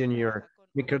 It's engineer,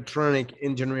 mechatronic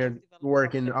engineer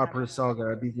working in Okra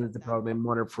Solar, business development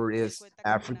monitor for East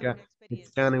Africa.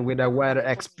 It's kind of with a wide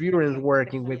experience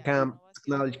working with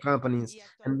technology companies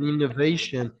and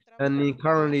innovation. And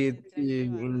currently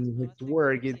in his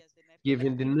work, it's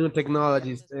giving the new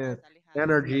technologies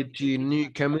energy to new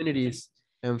communities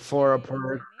and for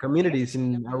our communities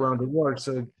in around the world.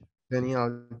 So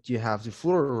Daniel, you have the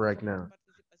floor right now.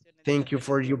 Thank you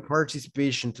for your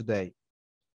participation today.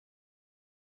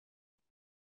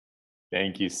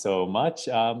 Thank you so much.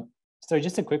 So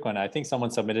just a quick one. I think someone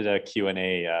submitted a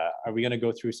Q&A. Are we going to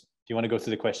go through, do you want to go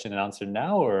through the question and answer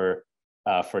now, or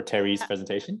for Terry's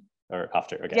presentation, or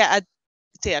after? Okay. Yeah,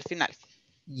 sí, al final.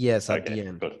 Yes, at the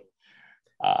end. Good.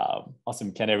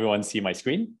 Awesome. Can everyone see my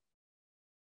screen?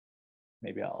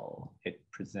 Maybe I'll hit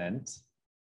present.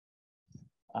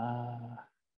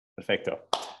 Perfecto.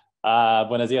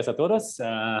 Buenos días a todos.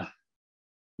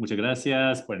 Muchas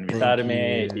gracias por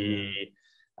invitarme. Y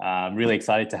I'm really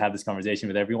excited to have this conversation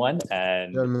with everyone.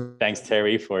 And thanks,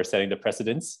 Terry, for setting the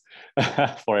precedence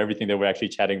for everything that we're actually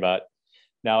chatting about.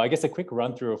 Now, I guess a quick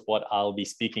run through of what I'll be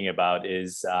speaking about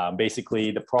is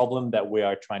basically the problem that we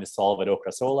are trying to solve at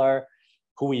Okra Solar,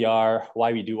 who we are,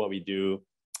 why we do what we do,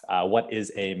 what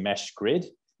is a mesh grid,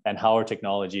 and how our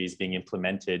technology is being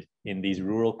implemented in these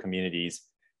rural communities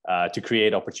to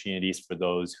create opportunities for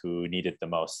those who need it the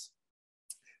most.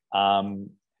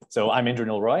 So I'm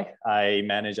Indranil Roy. I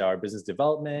manage our business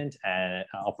development and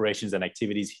operations and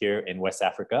activities here in West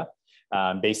Africa,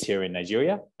 based here in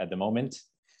Nigeria at the moment.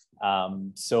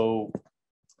 So,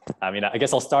 I mean, I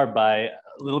guess I'll start by a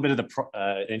little bit of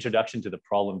the introduction to the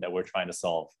problem that we're trying to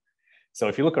solve. So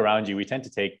if you look around you, we tend to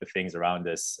take the things around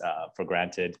us for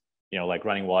granted, you know, like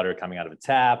running water coming out of a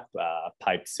tap,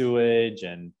 piped sewage,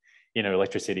 and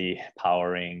electricity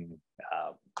powering,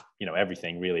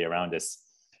 everything really around us.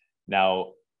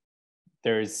 Now,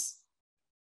 there's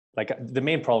like the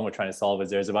main problem we're trying to solve is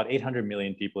there's about 800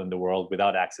 million people in the world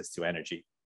without access to energy.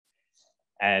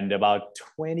 And about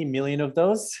 20 million of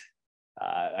those,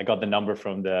 I got the number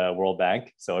from the World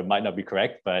Bank, so it might not be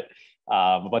correct, but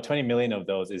about 20 million of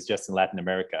those is just in Latin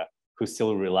America who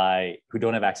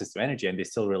don't have access to energy, and they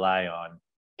still rely on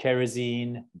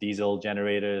kerosene, diesel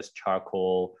generators,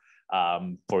 charcoal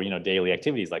for daily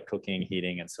activities like cooking,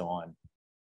 heating, and so on.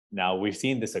 Now, we've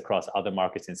seen this across other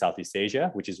markets in Southeast Asia,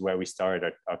 which is where we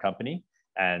started our company,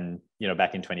 and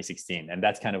back in 2016. And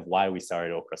that's kind of why we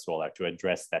started Okra Solar, to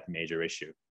address that major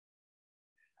issue.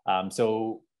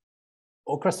 So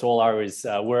Okra Solar is,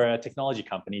 we're a technology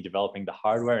company developing the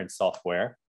hardware and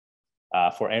software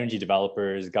for energy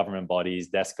developers, government bodies,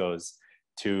 DESCOs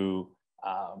to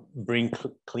bring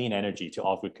clean energy to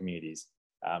off-grid communities.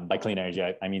 By clean energy,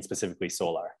 I mean specifically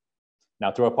solar.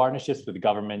 Now, through our partnerships with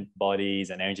government bodies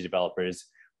and energy developers,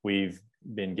 we've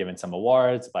been given some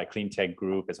awards by Clean Tech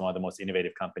Group as one of the most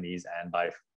innovative companies, and by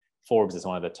Forbes as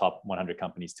one of the top 100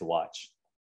 companies to watch.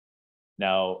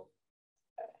 Now,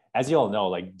 as you all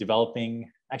know,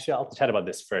 actually, I'll chat about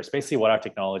this first. Basically, what our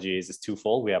technology is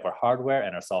twofold. We have our hardware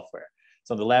and our software.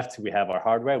 So on the left, we have our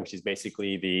hardware, which is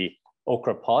basically the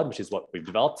Okra pod, which is what we've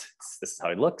developed. This is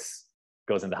how it looks,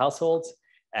 goes into households.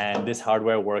 And this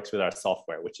hardware works with our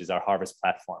software, which is our harvest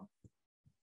platform.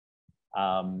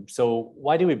 So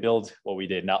why do we build what we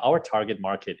did? Now, our target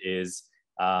market is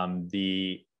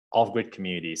the off-grid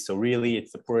communities. So really,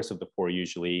 it's the poorest of the poor,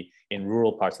 usually in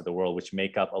rural parts of the world, which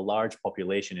make up a large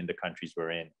population in the countries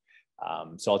we're in.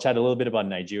 So I'll chat a little bit about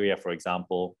Nigeria, for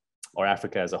example, or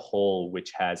Africa as a whole,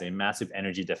 which has a massive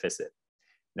energy deficit.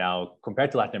 Now,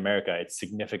 compared to Latin America, it's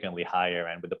significantly higher.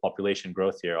 And with the population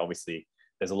growth here, obviously,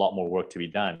 there's a lot more work to be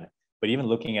done. But even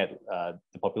looking at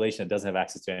the population that doesn't have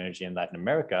access to energy in Latin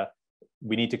America,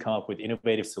 we need to come up with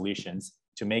innovative solutions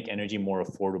to make energy more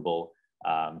affordable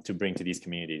to bring to these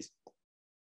communities.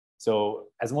 So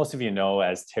as most of you know,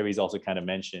 as Terry's also kind of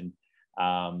mentioned,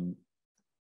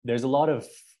 there's a lot of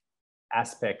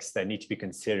aspects that need to be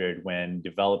considered when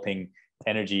developing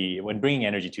energy, when bringing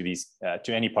energy to these,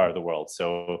 to any part of the world.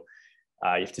 So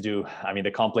you have to do, the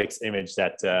complex image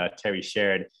that Terry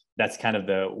shared, that's kind of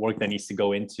the work that needs to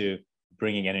go into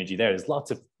bringing energy there. There's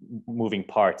lots of moving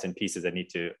parts and pieces that need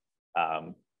to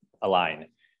align.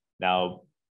 Now,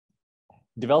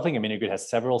 developing a mini-grid has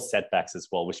several setbacks as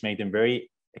well, which make them very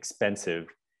expensive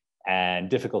and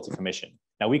difficult to commission.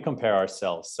 Now, we compare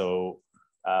ourselves, so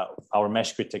our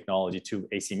mesh grid technology to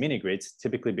AC mini-grids,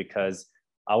 typically because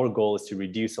our goal is to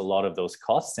reduce a lot of those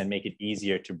costs and make it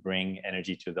easier to bring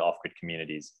energy to the off-grid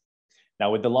communities.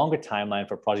 Now, with the longer timeline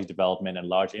for project development and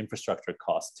large infrastructure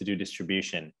costs to do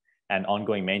distribution and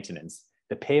ongoing maintenance,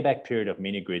 the payback period of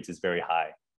mini-grids is very high.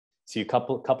 So you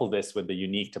couple this with the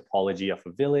unique topology of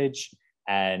a village,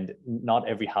 and not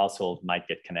every household might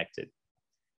get connected.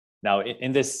 Now,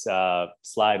 in this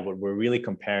slide, what we're really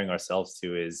comparing ourselves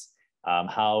to is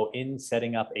how in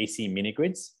setting up AC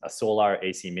mini-grids, solar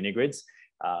AC mini-grids,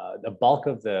 the bulk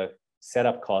of the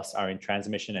setup costs are in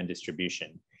transmission and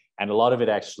distribution. And a lot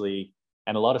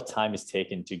of time is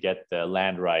taken to get the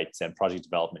land rights and project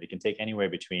development. It can take anywhere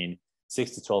between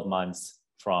 6 to 12 months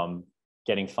from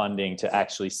getting funding to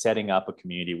actually setting up a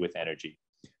community with energy.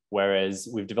 Whereas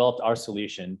we've developed our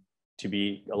solution to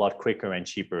be a lot quicker and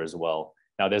cheaper as well.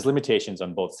 Now, there's limitations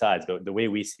on both sides. The way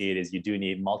we see it is you do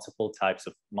need multiple types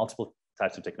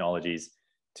of technologies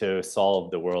to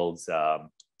solve the world's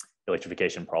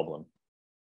electrification problem.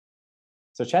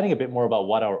 So chatting a bit more about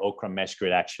what our Okra mesh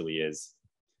grid actually is.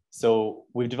 So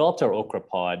we've developed our Okra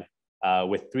pod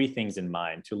with three things in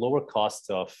mind: to lower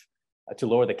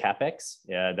the capex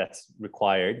that's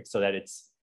required, so that it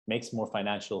makes more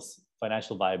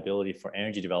financial viability for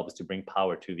energy developers to bring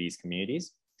power to these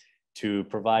communities, to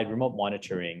provide remote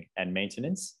monitoring and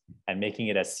maintenance, and making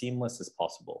it as seamless as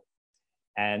possible.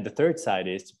 And the third side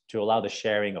is to allow the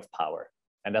sharing of power.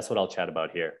 And that's what I'll chat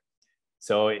about here.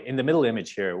 So in the middle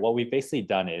image here, what we've basically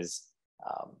done is,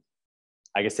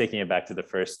 I guess taking it back to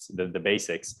the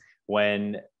basics,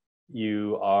 when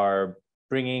you are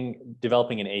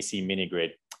developing an AC mini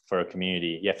grid for a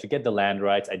community, you have to get the land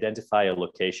rights, identify a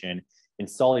location,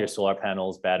 install your solar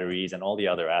panels, batteries, and all the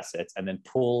other assets, and then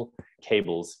pull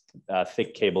cables,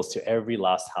 thick cables to every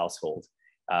last household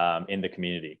in the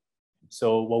community.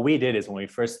 So what we did is when we were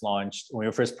first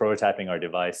prototyping our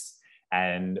device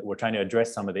and we're trying to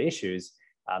address some of the issues,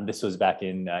 this was back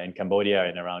in Cambodia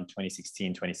in around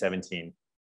 2016, 2017.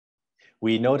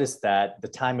 We noticed that the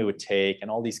time it would take and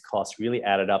all these costs really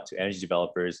added up to energy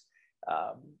developers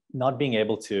not being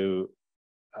able to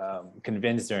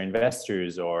convince their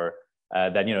investors or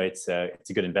that it's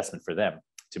a good investment for them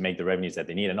to make the revenues that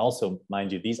they need. And also,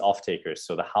 mind you, these off-takers,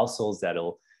 so the households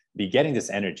that'll be getting this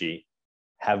energy,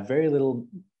 have very little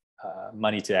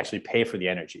money to actually pay for the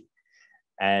energy.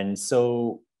 And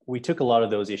so we took a lot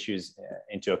of those issues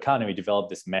into account, and we developed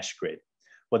this mesh grid.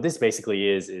 What this basically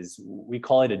is we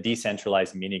call it a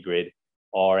decentralized mini grid,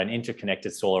 or an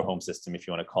interconnected solar home system, if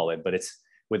you want to call it, but it's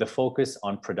with a focus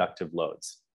on productive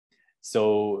loads.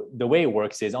 So the way it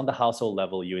works is on the household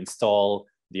level, you install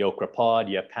the Okra pod,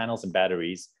 you have panels and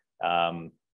batteries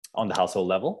on the household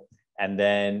level. And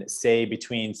then say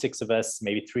between 6 of us,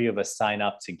 maybe 3 of us sign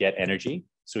up to get energy.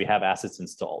 So we have assets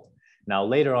installed. Now,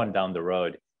 later on down the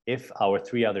road, if our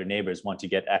 3 other neighbors want to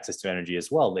get access to energy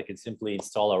as well, they can simply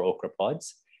install our Okra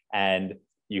pods, and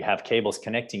you have cables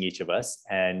connecting each of us,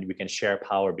 and we can share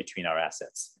power between our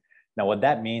assets. Now, what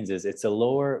that means is it's a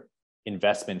lower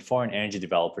investment for an energy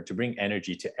developer to bring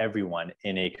energy to everyone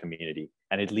in a community,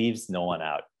 and it leaves no one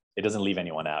out. It doesn't leave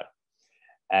anyone out.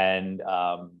 And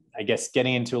I guess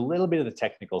getting into a little bit of the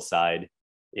technical side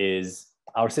is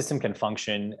our system can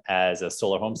function as a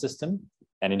solar home system,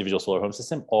 an individual solar home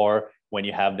system, or when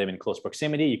you have them in close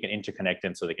proximity, you can interconnect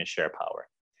them so they can share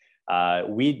power.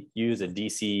 We use a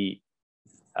DC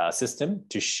system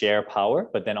to share power,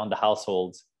 but then on the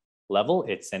household level,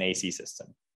 it's an AC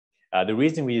system. The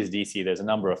reason we use DC, there's a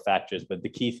number of factors, but the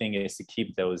key thing is to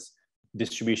keep those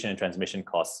distribution and transmission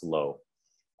costs low.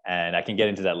 And I can get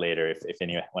into that later. If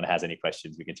anyone has any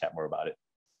questions, we can chat more about it.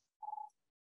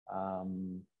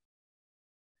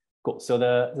 Cool. So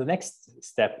the next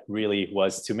step really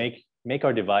was to make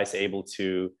our device able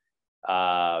to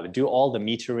do all the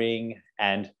metering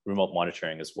and remote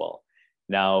monitoring as well.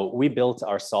 Now, we built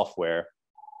our software.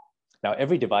 Now,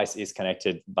 every device is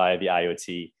connected by the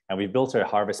IoT, and we built our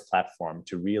Harvest platform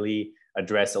to really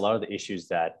address a lot of the issues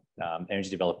that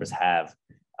energy developers have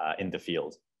in the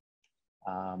field.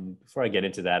 Before I get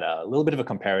into that, a little bit of a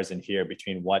comparison here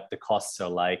between what the costs are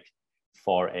like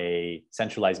for a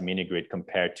centralized mini grid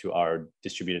compared to our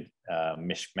distributed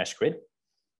mesh grid.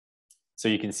 So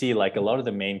you can see like a lot of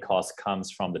the main cost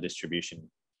comes from the distribution.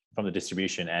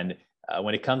 And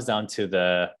when it comes down to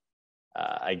the,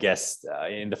 I guess,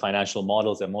 in the financial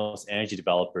models that most energy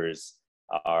developers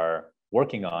are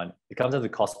working on, it comes down to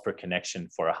the cost per connection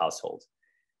for a household.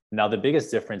 Now, the biggest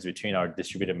difference between our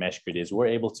distributed mesh grid is we're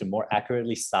able to more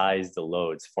accurately size the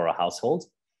loads for a household,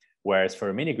 whereas for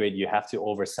a mini grid, you have to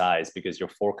oversize because you're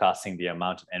forecasting the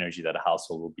amount of energy that a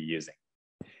household will be using.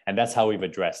 And that's how we've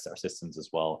addressed our systems as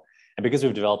well. And because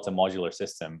we've developed a modular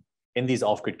system in these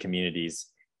off-grid communities,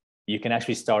 you can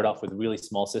actually start off with really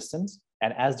small systems.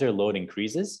 And as their load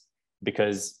increases, you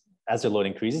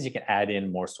can add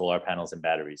in more solar panels and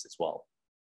batteries as well.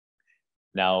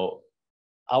 Now,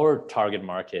 our target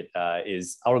market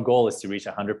our goal is to reach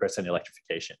 100%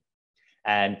 electrification.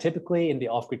 And typically in the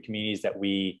off-grid communities that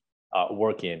we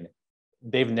work in,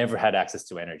 they've never had access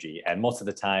to energy. And most of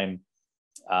the time,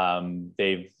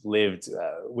 they've lived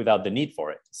without the need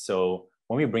for it. So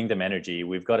when we bring them energy,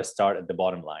 we've got to start at the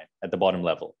bottom line, at the bottom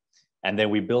level. And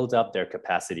then we build up their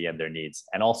capacity and their needs.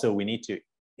 And also we need to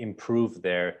improve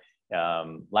their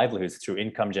livelihoods through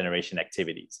income generation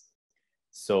activities.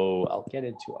 So I'll get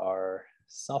into our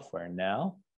software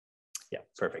now. Yeah,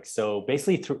 perfect. So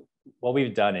basically what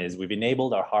we've done is we've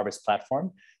enabled our Harvest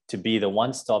platform to be the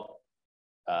one-stop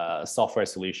software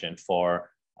solution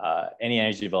for any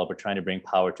energy developer trying to bring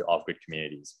power to off-grid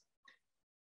communities.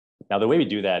 Now, the way we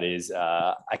do that is,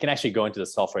 I can actually go into the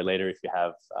software later if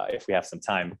we have some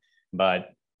time, but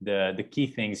the key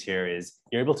things here is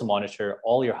you're able to monitor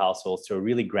all your households to a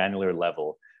really granular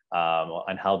level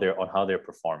on how they're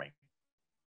performing.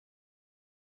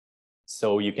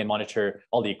 So you can monitor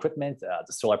all the equipment,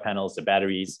 the solar panels, the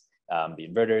batteries, the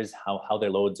inverters, how their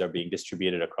loads are being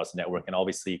distributed across the network. And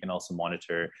obviously you can also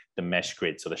monitor the mesh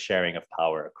grid, so the sharing of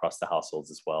power across the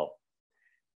households as well.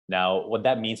 Now, what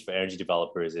that means for energy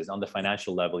developers is on the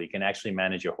financial level, you can actually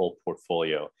manage your whole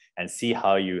portfolio and see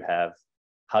how you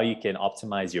can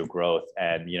optimize your growth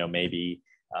and maybe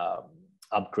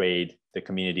upgrade the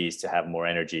communities to have more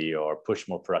energy or push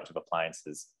more productive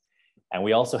appliances. And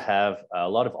we also have a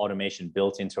lot of automation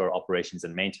built into our operations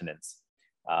and maintenance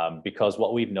because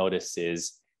what we've noticed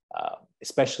is,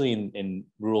 especially in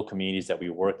rural communities that we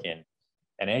work in,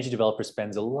 an energy developer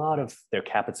spends a lot of their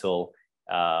capital,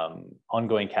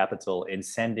 ongoing capital, in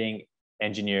sending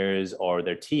engineers or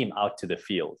their team out to the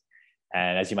field.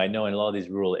 And as you might know, in a lot of these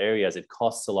rural areas, it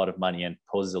costs a lot of money and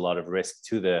poses a lot of risk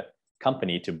to the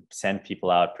company to send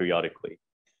people out periodically.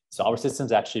 So our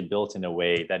system's actually built in a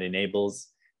way that enables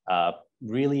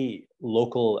really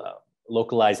local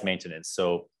localized maintenance.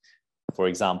 So for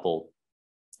example,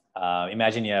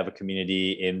 imagine you have a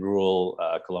community in rural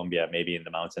Colombia, maybe in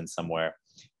the mountains somewhere,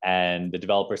 and the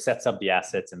developer sets up the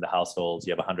assets in the households.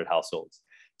 You have 100 households.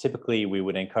 Typically, we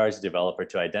would encourage the developer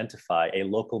to identify a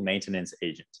local maintenance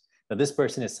agent. Now, this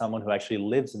person is someone who actually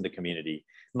lives in the community.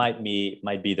 Might be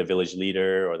the village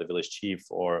leader or the village chief,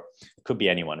 or could be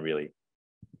anyone really.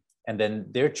 And then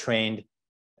they're trained,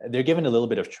 they're given a little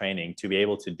bit of training to be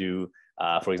able to do,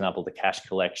 for example, the cash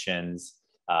collections,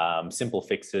 simple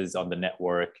fixes on the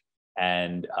network,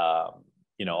 and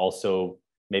also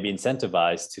maybe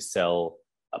incentivized to sell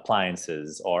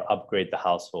appliances or upgrade the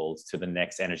households to the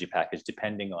next energy package,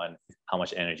 depending on how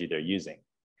much energy they're using.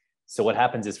 So what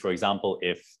happens is, for example,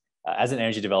 if as an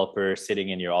energy developer sitting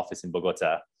in your office in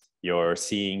Bogotá, you're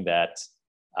seeing that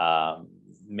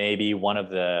maybe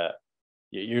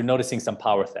you're noticing some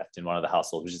power theft in one of the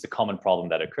households, which is a common problem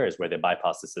that occurs where they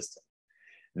bypass the system.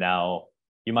 Now,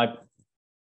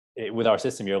 with our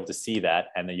system, you're able to see that,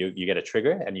 and then you get a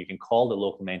trigger, and you can call the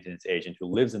local maintenance agent who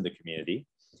lives in the community,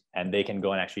 and they can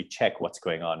go and actually check what's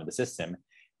going on in the system.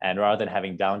 And rather than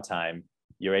having downtime,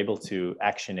 you're able to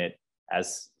action it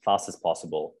as fast as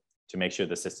possible to make sure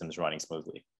the system is running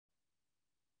smoothly.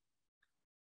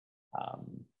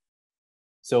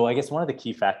 So I guess one of the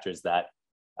key factors that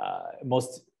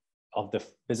most of the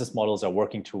business models are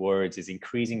working towards is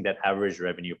increasing that average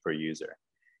revenue per user.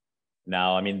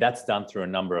 Now, I mean, that's done through a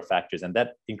number of factors, and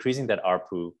that increasing that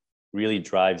ARPU really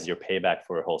drives your payback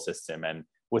for a whole system. And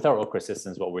with our Okra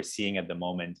systems, what we're seeing at the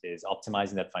moment is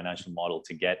optimizing that financial model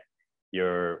to get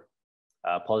your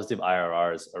positive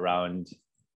IRRs around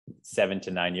 7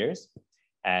 to 9 years.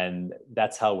 And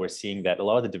that's how we're seeing that a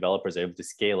lot of the developers are able to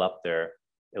scale up their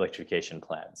electrification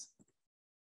plans.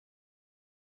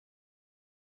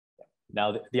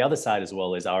 Now, the other side as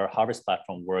well is our Harvest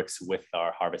platform works with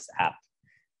our Harvest app.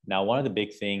 Now, one of the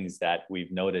big things that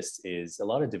we've noticed is a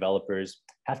lot of developers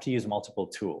have to use multiple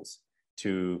tools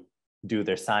to do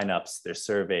their signups, their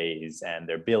surveys, and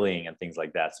their billing and things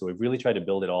like that. So we've really tried to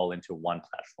build it all into one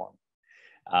platform.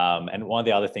 And one of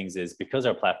the other things is, because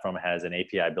our platform has an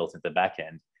API built into the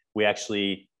backend, we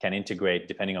actually can integrate,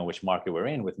 depending on which market we're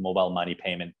in, with mobile money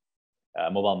payment,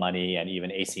 mobile money, and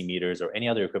even AC meters or any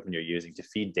other equipment you're using to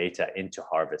feed data into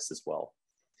Harvest as well.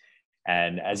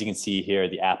 And as you can see here,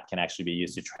 the app can actually be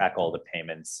used to track all the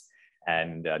payments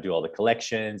and do all the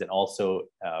collections, and also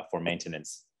for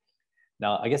maintenance.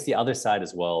 Now, I guess the other side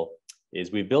as well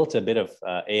is we built a bit of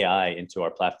AI into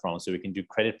our platform so we can do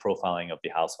credit profiling of the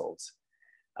households.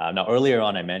 Now, earlier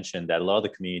on, I mentioned that a lot of the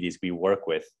communities we work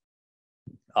with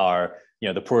are,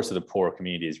 the poorest of the poor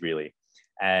communities, really.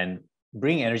 And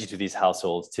bringing energy to these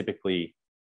households typically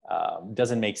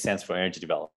doesn't make sense for energy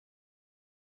development.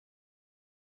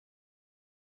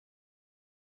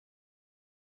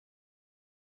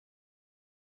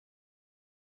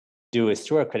 Do is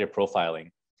through our credit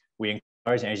profiling, we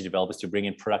encourage energy developers to bring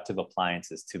in productive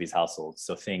appliances to these households.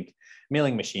 So think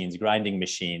milling machines, grinding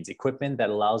machines, equipment that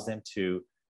allows them to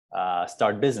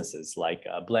start businesses like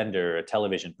a blender, a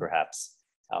television perhaps,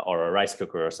 or a rice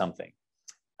cooker or something.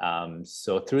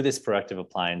 So through this productive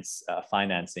appliance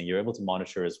financing, you're able to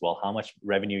monitor as well how much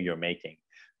revenue you're making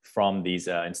from these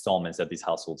installments that these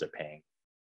households are paying.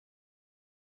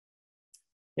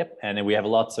 Yep, and then we have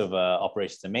lots of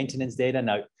operations and maintenance data.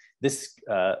 Now, this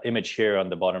image here on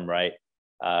the bottom right,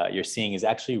 you're seeing is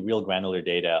actually real granular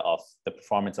data of the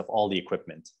performance of all the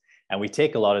equipment. And we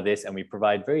take a lot of this and we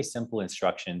provide very simple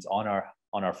instructions on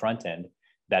our front end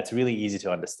that's really easy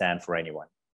to understand for anyone.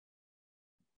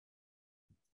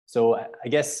 So I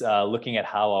guess looking at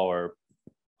how our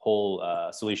whole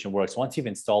solution works, once you've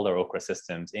installed our Okra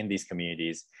systems in these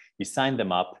communities, you sign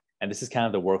them up, and this is kind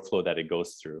of the workflow that it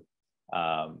goes through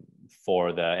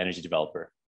for the energy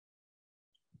developer.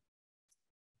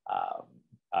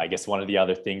 I guess one of the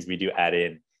other things we do add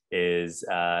in is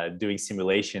doing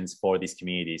simulations for these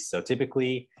communities. So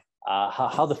typically,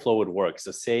 how the flow would work.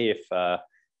 So say if the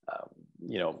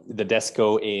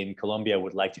Andesco in Colombia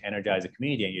would like to energize a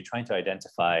community, and you're trying to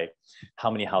identify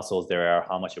how many households there are,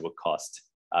 how much it would cost.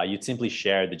 You'd simply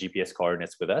share the GPS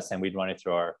coordinates with us, and we'd run it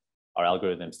through our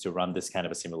algorithms to run this kind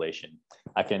of a simulation.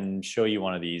 I can show you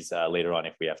one of these later on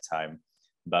if we have time.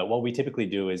 But what we typically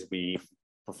do is we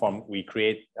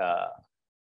create,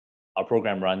 our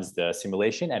program runs the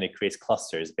simulation, and it creates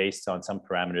clusters based on some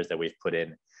parameters that we've put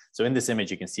in. So in this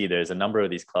image, you can see there's a number of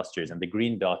these clusters, and the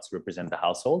green dots represent the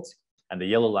households, and the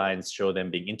yellow lines show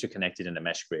them being interconnected in a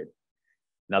mesh grid.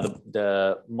 Now,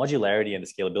 the modularity and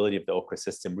the scalability of the Okra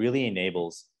system really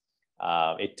enables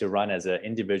it to run as an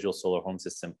individual solar home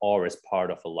system or as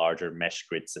part of a larger mesh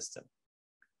grid system.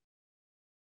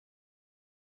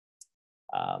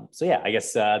 So yeah, I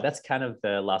guess that's kind of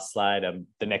the last slide.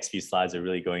 The next few slides are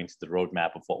really going to the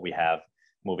roadmap of what we have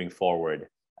moving forward,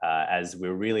 as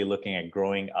we're really looking at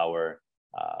growing our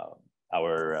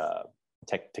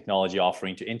technology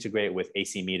offering to integrate with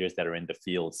AC meters that are in the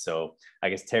field. So I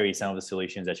guess, Terry, some of the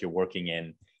solutions that you're working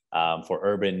in for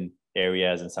urban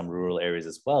areas and some rural areas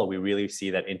as well, we really see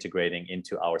that integrating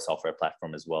into our software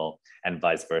platform as well, and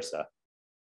vice versa.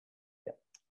 Yeah.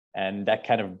 And that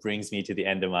kind of brings me to the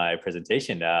end of my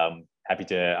presentation. Happy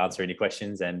to answer any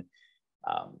questions. And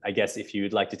I guess if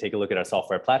you'd like to take a look at our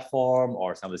software platform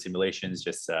or some of the simulations,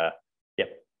 just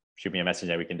shoot me a message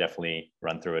and we can definitely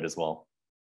run through it as well.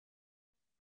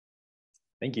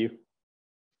 Thank you.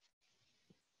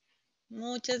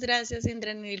 Muchas gracias,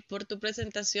 Indranil, por tu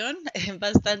presentación.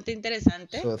 Bastante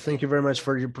interesante. So thank you very much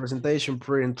for your presentation.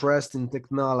 Pretty interesting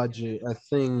technology. I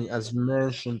think, as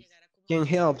mentioned, can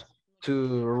help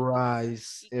to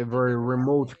rise very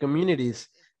remote communities.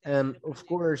 And of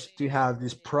course, to have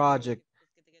this project,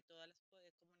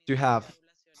 to have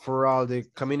for all the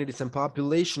communities and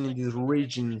population in these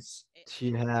regions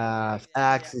to have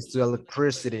access to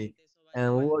electricity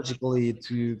and logically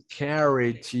to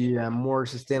carry to a more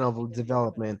sustainable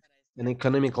development and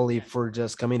economically for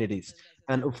just communities.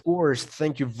 And of course,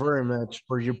 thank you very much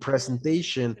for your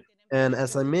presentation. And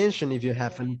as I mentioned, if you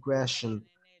have any question,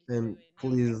 then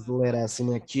please let us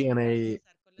in a Q&A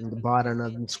in the bottom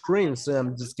of the screen. So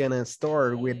I'm just gonna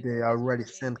start with the already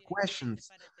sent questions.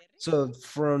 So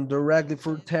from directly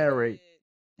for Terry.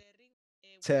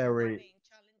 Terry.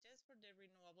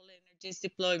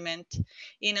 Deployment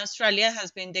in Australia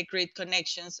has been the grid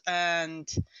connections and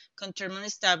containment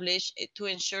established to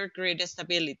ensure grid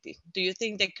stability. Do you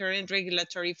think the current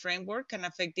regulatory framework can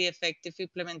affect the effective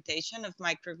implementation of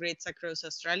microgrids across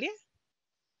Australia?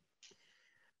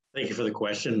 Thank you for the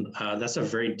question. That's a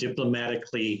very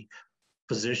diplomatically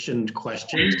positioned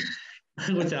question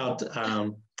without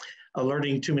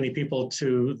alerting too many people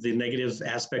to the negative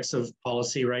aspects of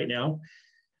policy right now.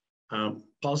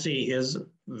 Policy is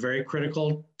very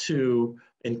critical to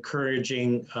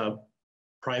encouraging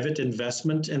private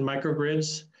investment in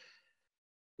microgrids.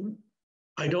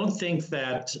 I don't think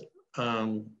that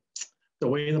the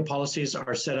way the policies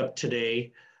are set up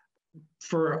today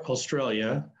for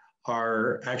Australia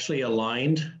are actually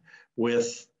aligned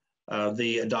with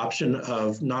the adoption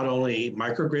of not only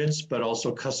microgrids, but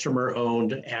also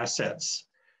customer-owned assets.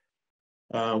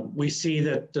 We see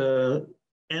that,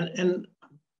 and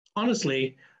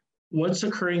honestly, what's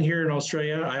occurring here in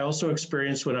Australia, I also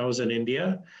experienced when I was in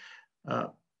India.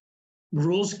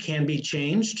 Rules can be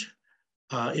changed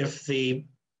if the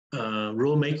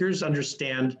rule makers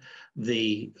understand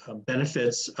the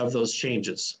benefits of those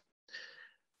changes.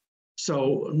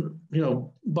 So,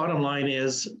 bottom line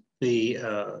is the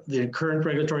current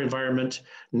regulatory environment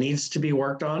needs to be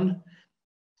worked on.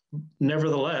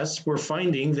 Nevertheless, we're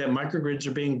finding that microgrids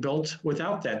are being built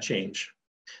without that change.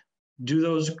 Do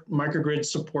those microgrids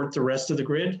support the rest of the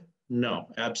grid? No,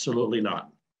 absolutely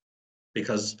not,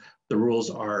 because the rules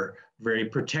are very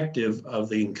protective of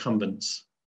the incumbents.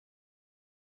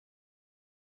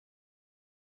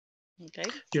 Okay.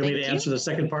 Do you want me to answer the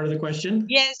second part of the question?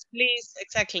 Yes, please.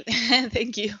 Exactly.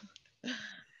 Thank you.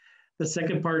 The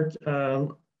second part,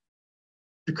 the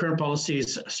current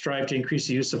policies strive to increase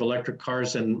the use of electric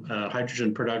cars and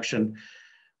hydrogen production.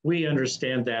 We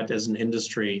understand that as an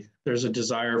industry, there's a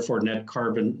desire for net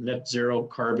zero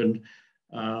carbon,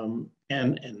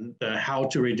 and how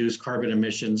to reduce carbon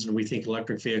emissions. And we think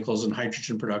electric vehicles and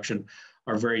hydrogen production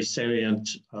are very salient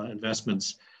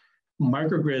investments.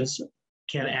 Microgrids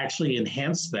can actually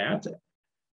enhance that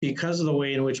because of the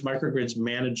way in which microgrids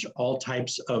manage all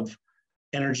types of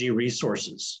energy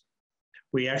resources.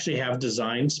 We actually have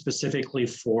designs specifically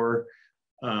for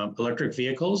electric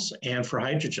vehicles and for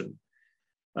hydrogen.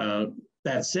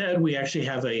 That said, we actually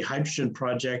have a hydrogen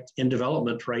project in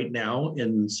development right now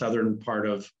in southern part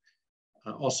of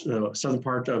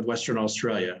Western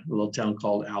Australia, a little town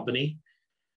called Albany,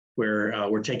 where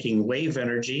we're taking wave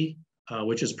energy,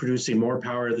 which is producing more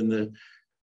power than the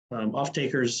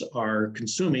off-takers are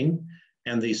consuming,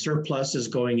 and the surplus is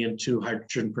going into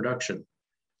hydrogen production.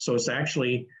 So it's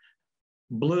actually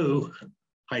blue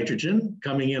hydrogen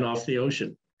coming in off the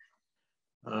ocean.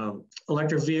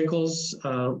 Electric vehicles,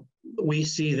 we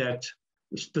see that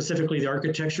specifically the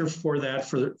architecture for that,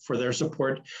 for their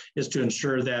support, is to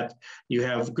ensure that you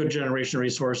have good generation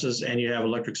resources and you have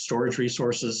electric storage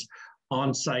resources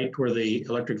on site where the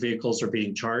electric vehicles are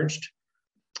being charged.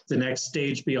 The next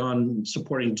stage beyond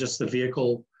supporting just the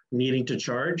vehicle needing to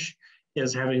charge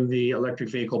is having the electric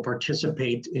vehicle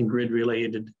participate in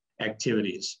grid-related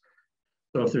activities.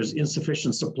 So if there's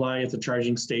insufficient supply at the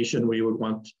charging station, we would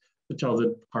want to tell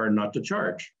the car not to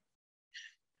charge.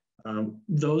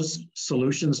 Those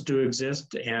solutions do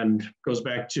exist, and goes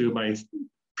back to my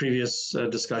previous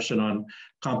discussion on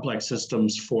complex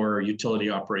systems for utility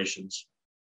operations.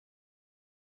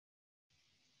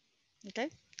 Okay,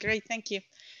 great, thank you,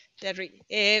 Terry.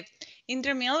 In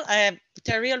Ramil,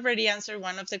 Terry already answered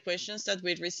one of the questions that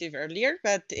we received earlier,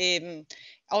 but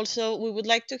also we would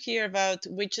like to hear about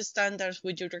which standards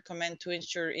would you recommend to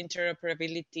ensure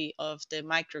interoperability of the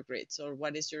microgrids, or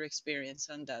what is your experience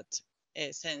on that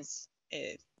sense?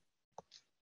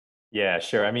 Yeah,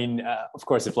 sure. I mean, of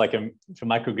course, if a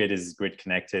microgrid is grid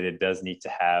connected, it does need to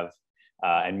have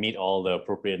and meet all the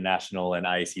appropriate national and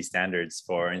IEC standards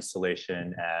for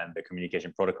installation and the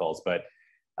communication protocols. But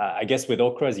I guess with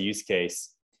Okra's use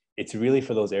case, it's really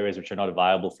for those areas which are not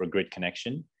viable for grid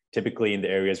connection. Typically in the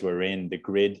areas we're in, the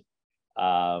grid,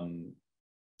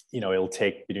 it'll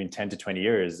take between 10 to 20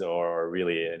 years or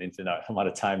really an infinite amount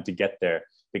of time to get there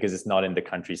because it's not in the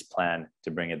country's plan to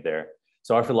bring it there.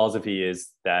 So our philosophy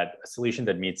is that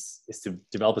to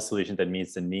develop a solution that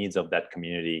meets the needs of that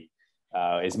community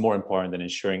is more important than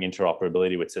ensuring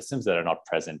interoperability with systems that are not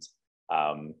present.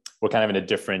 We're kind of in a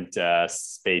different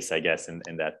space, I guess, in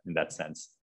that sense.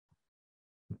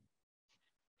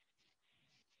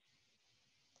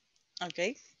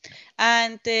 Okay,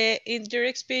 and in your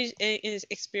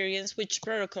experience, which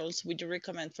protocols would you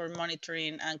recommend for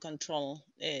monitoring and control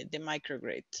the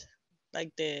microgrid,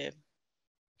 like the?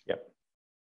 Yep.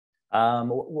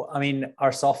 I mean,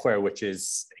 our software, which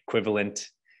is equivalent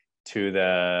to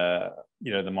the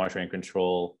monitoring and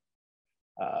control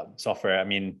software. I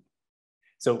mean,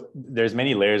 so there's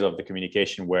many layers of the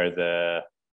communication where the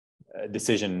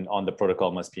decision on the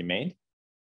protocol must be made.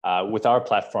 With our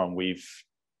platform, we've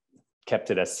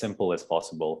kept it as simple as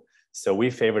possible. So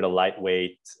we favored a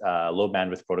lightweight, low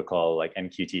bandwidth protocol like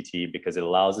MQTT because it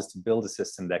allows us to build a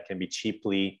system that can be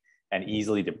cheaply and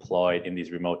easily deployed in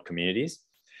these remote communities.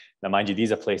 Now, mind you,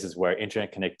 these are places where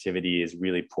internet connectivity is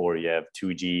really poor. You have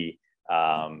 2G,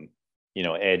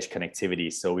 edge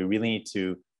connectivity. So we really need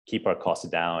to keep our costs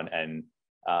down and,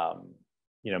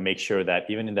 make sure that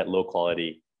even in that low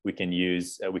quality, we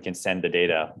can send the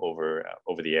data over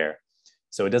the air.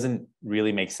 So it doesn't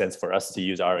really make sense for us to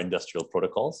use our industrial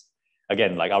protocols.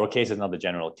 Again, like our case is not the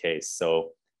general case. So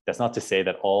that's not to say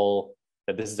that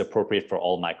this is appropriate for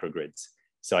all microgrids.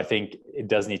 So I think it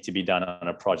does need to be done on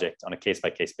a project, on a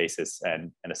case-by-case basis,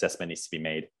 and an assessment needs to be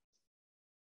made.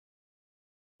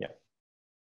 Yeah.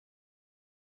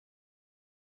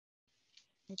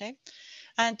 Okay,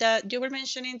 and you were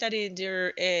mentioning that in your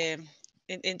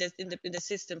in the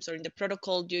systems or in the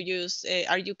protocol you use,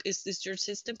 is your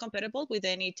system compatible with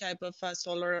any type of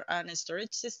solar and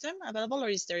storage system available, or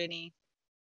is there any?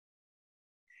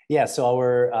 Yeah, so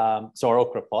our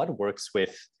Okra pod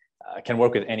can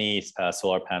work with any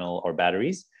solar panel or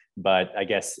batteries, but I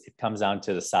guess it comes down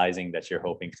to the sizing that you're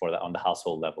hoping for on the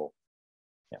household level.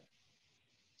 Yeah.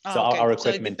 Oh, so okay. Our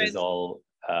equipment is all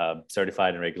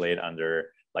certified and regulated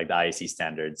under like the IEC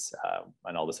standards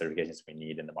and all the certifications we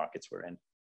need in the markets we're in.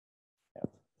 Yeah.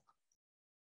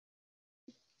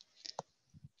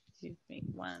 Give me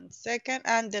 1 second.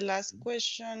 And the last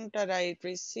question that I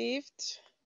received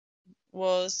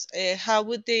was, how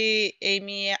would the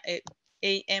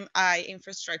AMI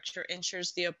infrastructure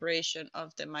ensures the operation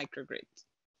of the microgrid?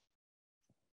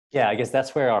 Yeah, I guess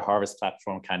that's where our Harvest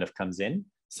platform kind of comes in.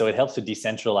 So it helps to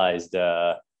decentralize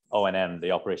the O&M,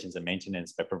 the operations and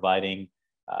maintenance, by providing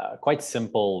quite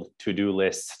simple to-do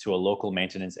lists to a local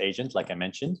maintenance agent, like I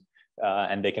mentioned,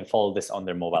 and they can follow this on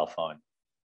their mobile phone.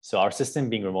 So our system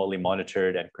being remotely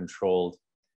monitored and controlled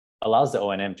allows the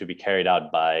O&M to be carried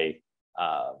out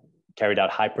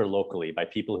hyper-locally by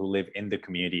people who live in the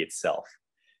community itself.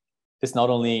 This not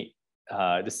only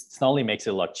makes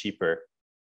it a lot cheaper,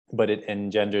 but it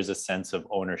engenders a sense of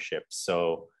ownership.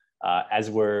 So as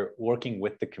we're working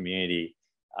with the community,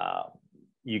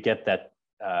 you get that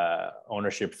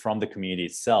ownership from the community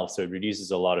itself. So it reduces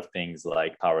a lot of things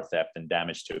like power theft and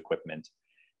damage to equipment.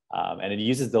 And it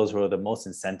uses those who are the most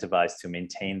incentivized to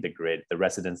maintain the grid, the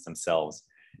residents themselves.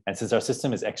 And since our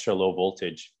system is extra low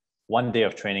voltage, 1 day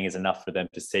of training is enough for them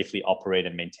to safely operate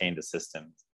and maintain the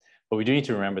system. But we do need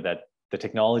to remember that the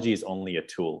technology is only a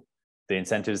tool. The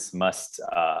incentives must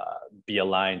be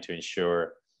aligned to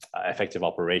ensure effective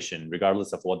operation,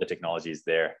 regardless of what the technology is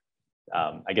there.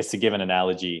 I guess to give an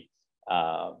analogy,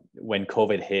 when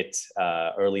COVID hit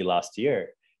early last year,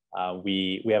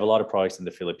 we have a lot of products in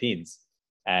the Philippines,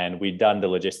 and we'd done the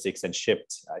logistics and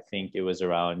shipped, I think it was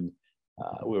around,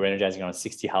 we were energizing around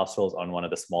 60 households on one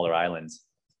of the smaller islands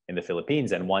in the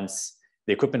Philippines. And once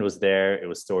the equipment was there, it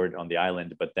was stored on the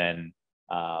island, but then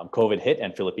COVID hit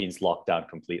and Philippines locked down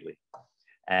completely.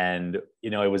 And,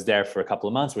 it was there for a couple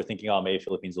of months. We're thinking, oh, maybe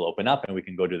Philippines will open up and we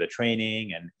can go do the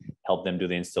training and help them do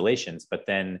the installations. But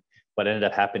then what ended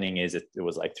up happening is it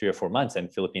was like 3 or 4 months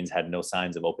and Philippines had no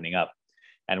signs of opening up.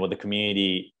 And what the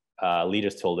community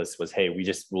leaders told us was, hey,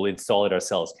 we'll install it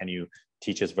ourselves. Can you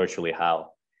teach us virtually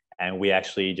how? And we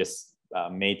actually just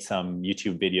made some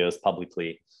YouTube videos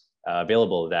publicly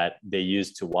available that they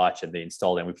used to watch, and they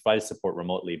installed, and we provided support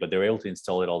remotely, but they were able to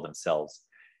install it all themselves.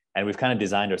 And we've kind of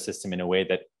designed our system in a way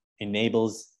that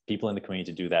enables people in the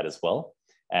community to do that as well.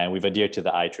 And we've adhered to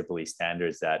the IEEE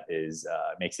standards that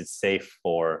makes it safe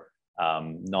for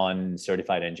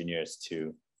non-certified engineers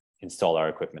to install our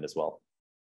equipment as well.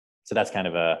 So that's kind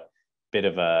of a bit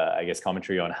of a, I guess,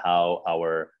 commentary on how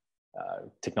our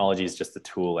technology is just a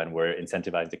tool, and we're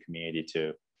incentivizing the community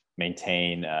to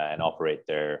maintain and operate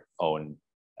their own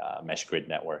mesh grid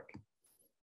network.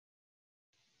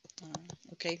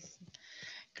 Okay,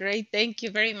 great. Thank you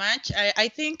very much. I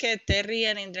think Terry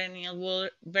and Daniel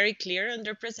were very clear on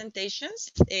their presentations.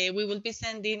 We will be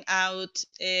sending out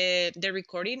the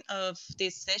recording of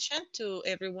this session to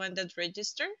everyone that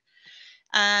registered.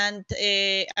 And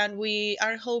we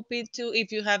are hoping to,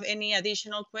 if you have any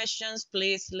additional questions,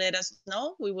 please let us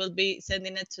know. We will be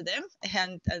sending it to them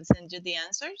and send you the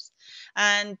answers.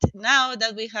 And now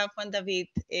that we have Juan David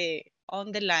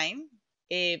on the line,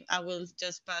 I will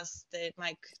just pass the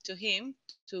mic to him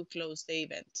to close the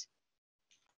event.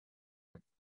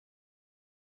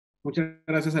 Muchas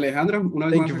gracias, Alejandra.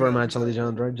 Thank you very much,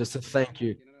 Alejandra. Just a thank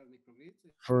you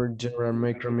for General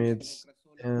MicroGrids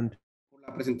and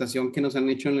la presentación que nos han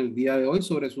hecho en el día de hoy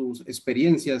sobre sus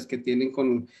experiencias que tienen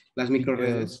con las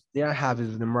microredes. They are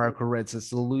having the microgrids a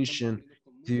solution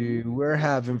we're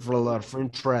having for a lot of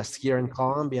interest here in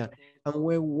Colombia. And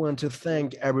we want to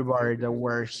thank everybody that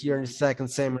were here in the second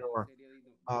seminar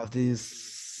of this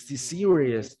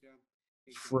series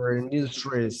for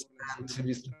industries, and to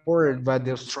be supported by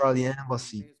the Australian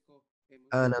Embassy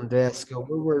and Andesco.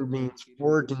 We were being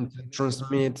supporting to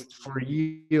transmit for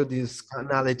you this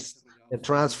knowledge, the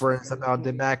transference about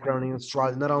the background in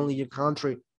Australia, not only your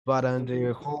country, but on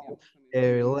the whole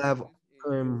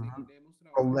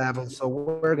level. So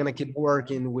we're gonna keep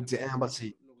working with the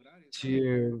embassy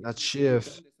to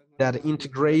achieve that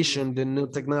integration, the new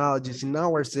technologies in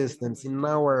our systems, in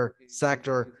our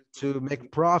sector, to make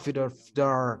profit of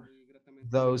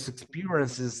those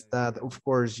experiences that, of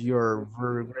course, you're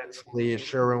very gratefully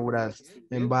sharing with us.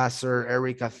 Ambassador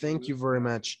Erica, thank you very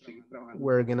much.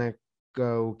 We're gonna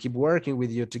go keep working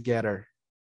with you together.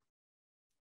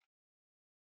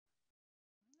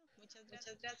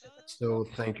 So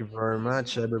thank you very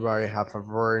much, everybody. Have a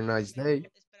very nice day.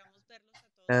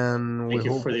 And we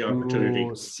hope for the opportunity.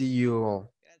 to see you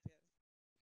all.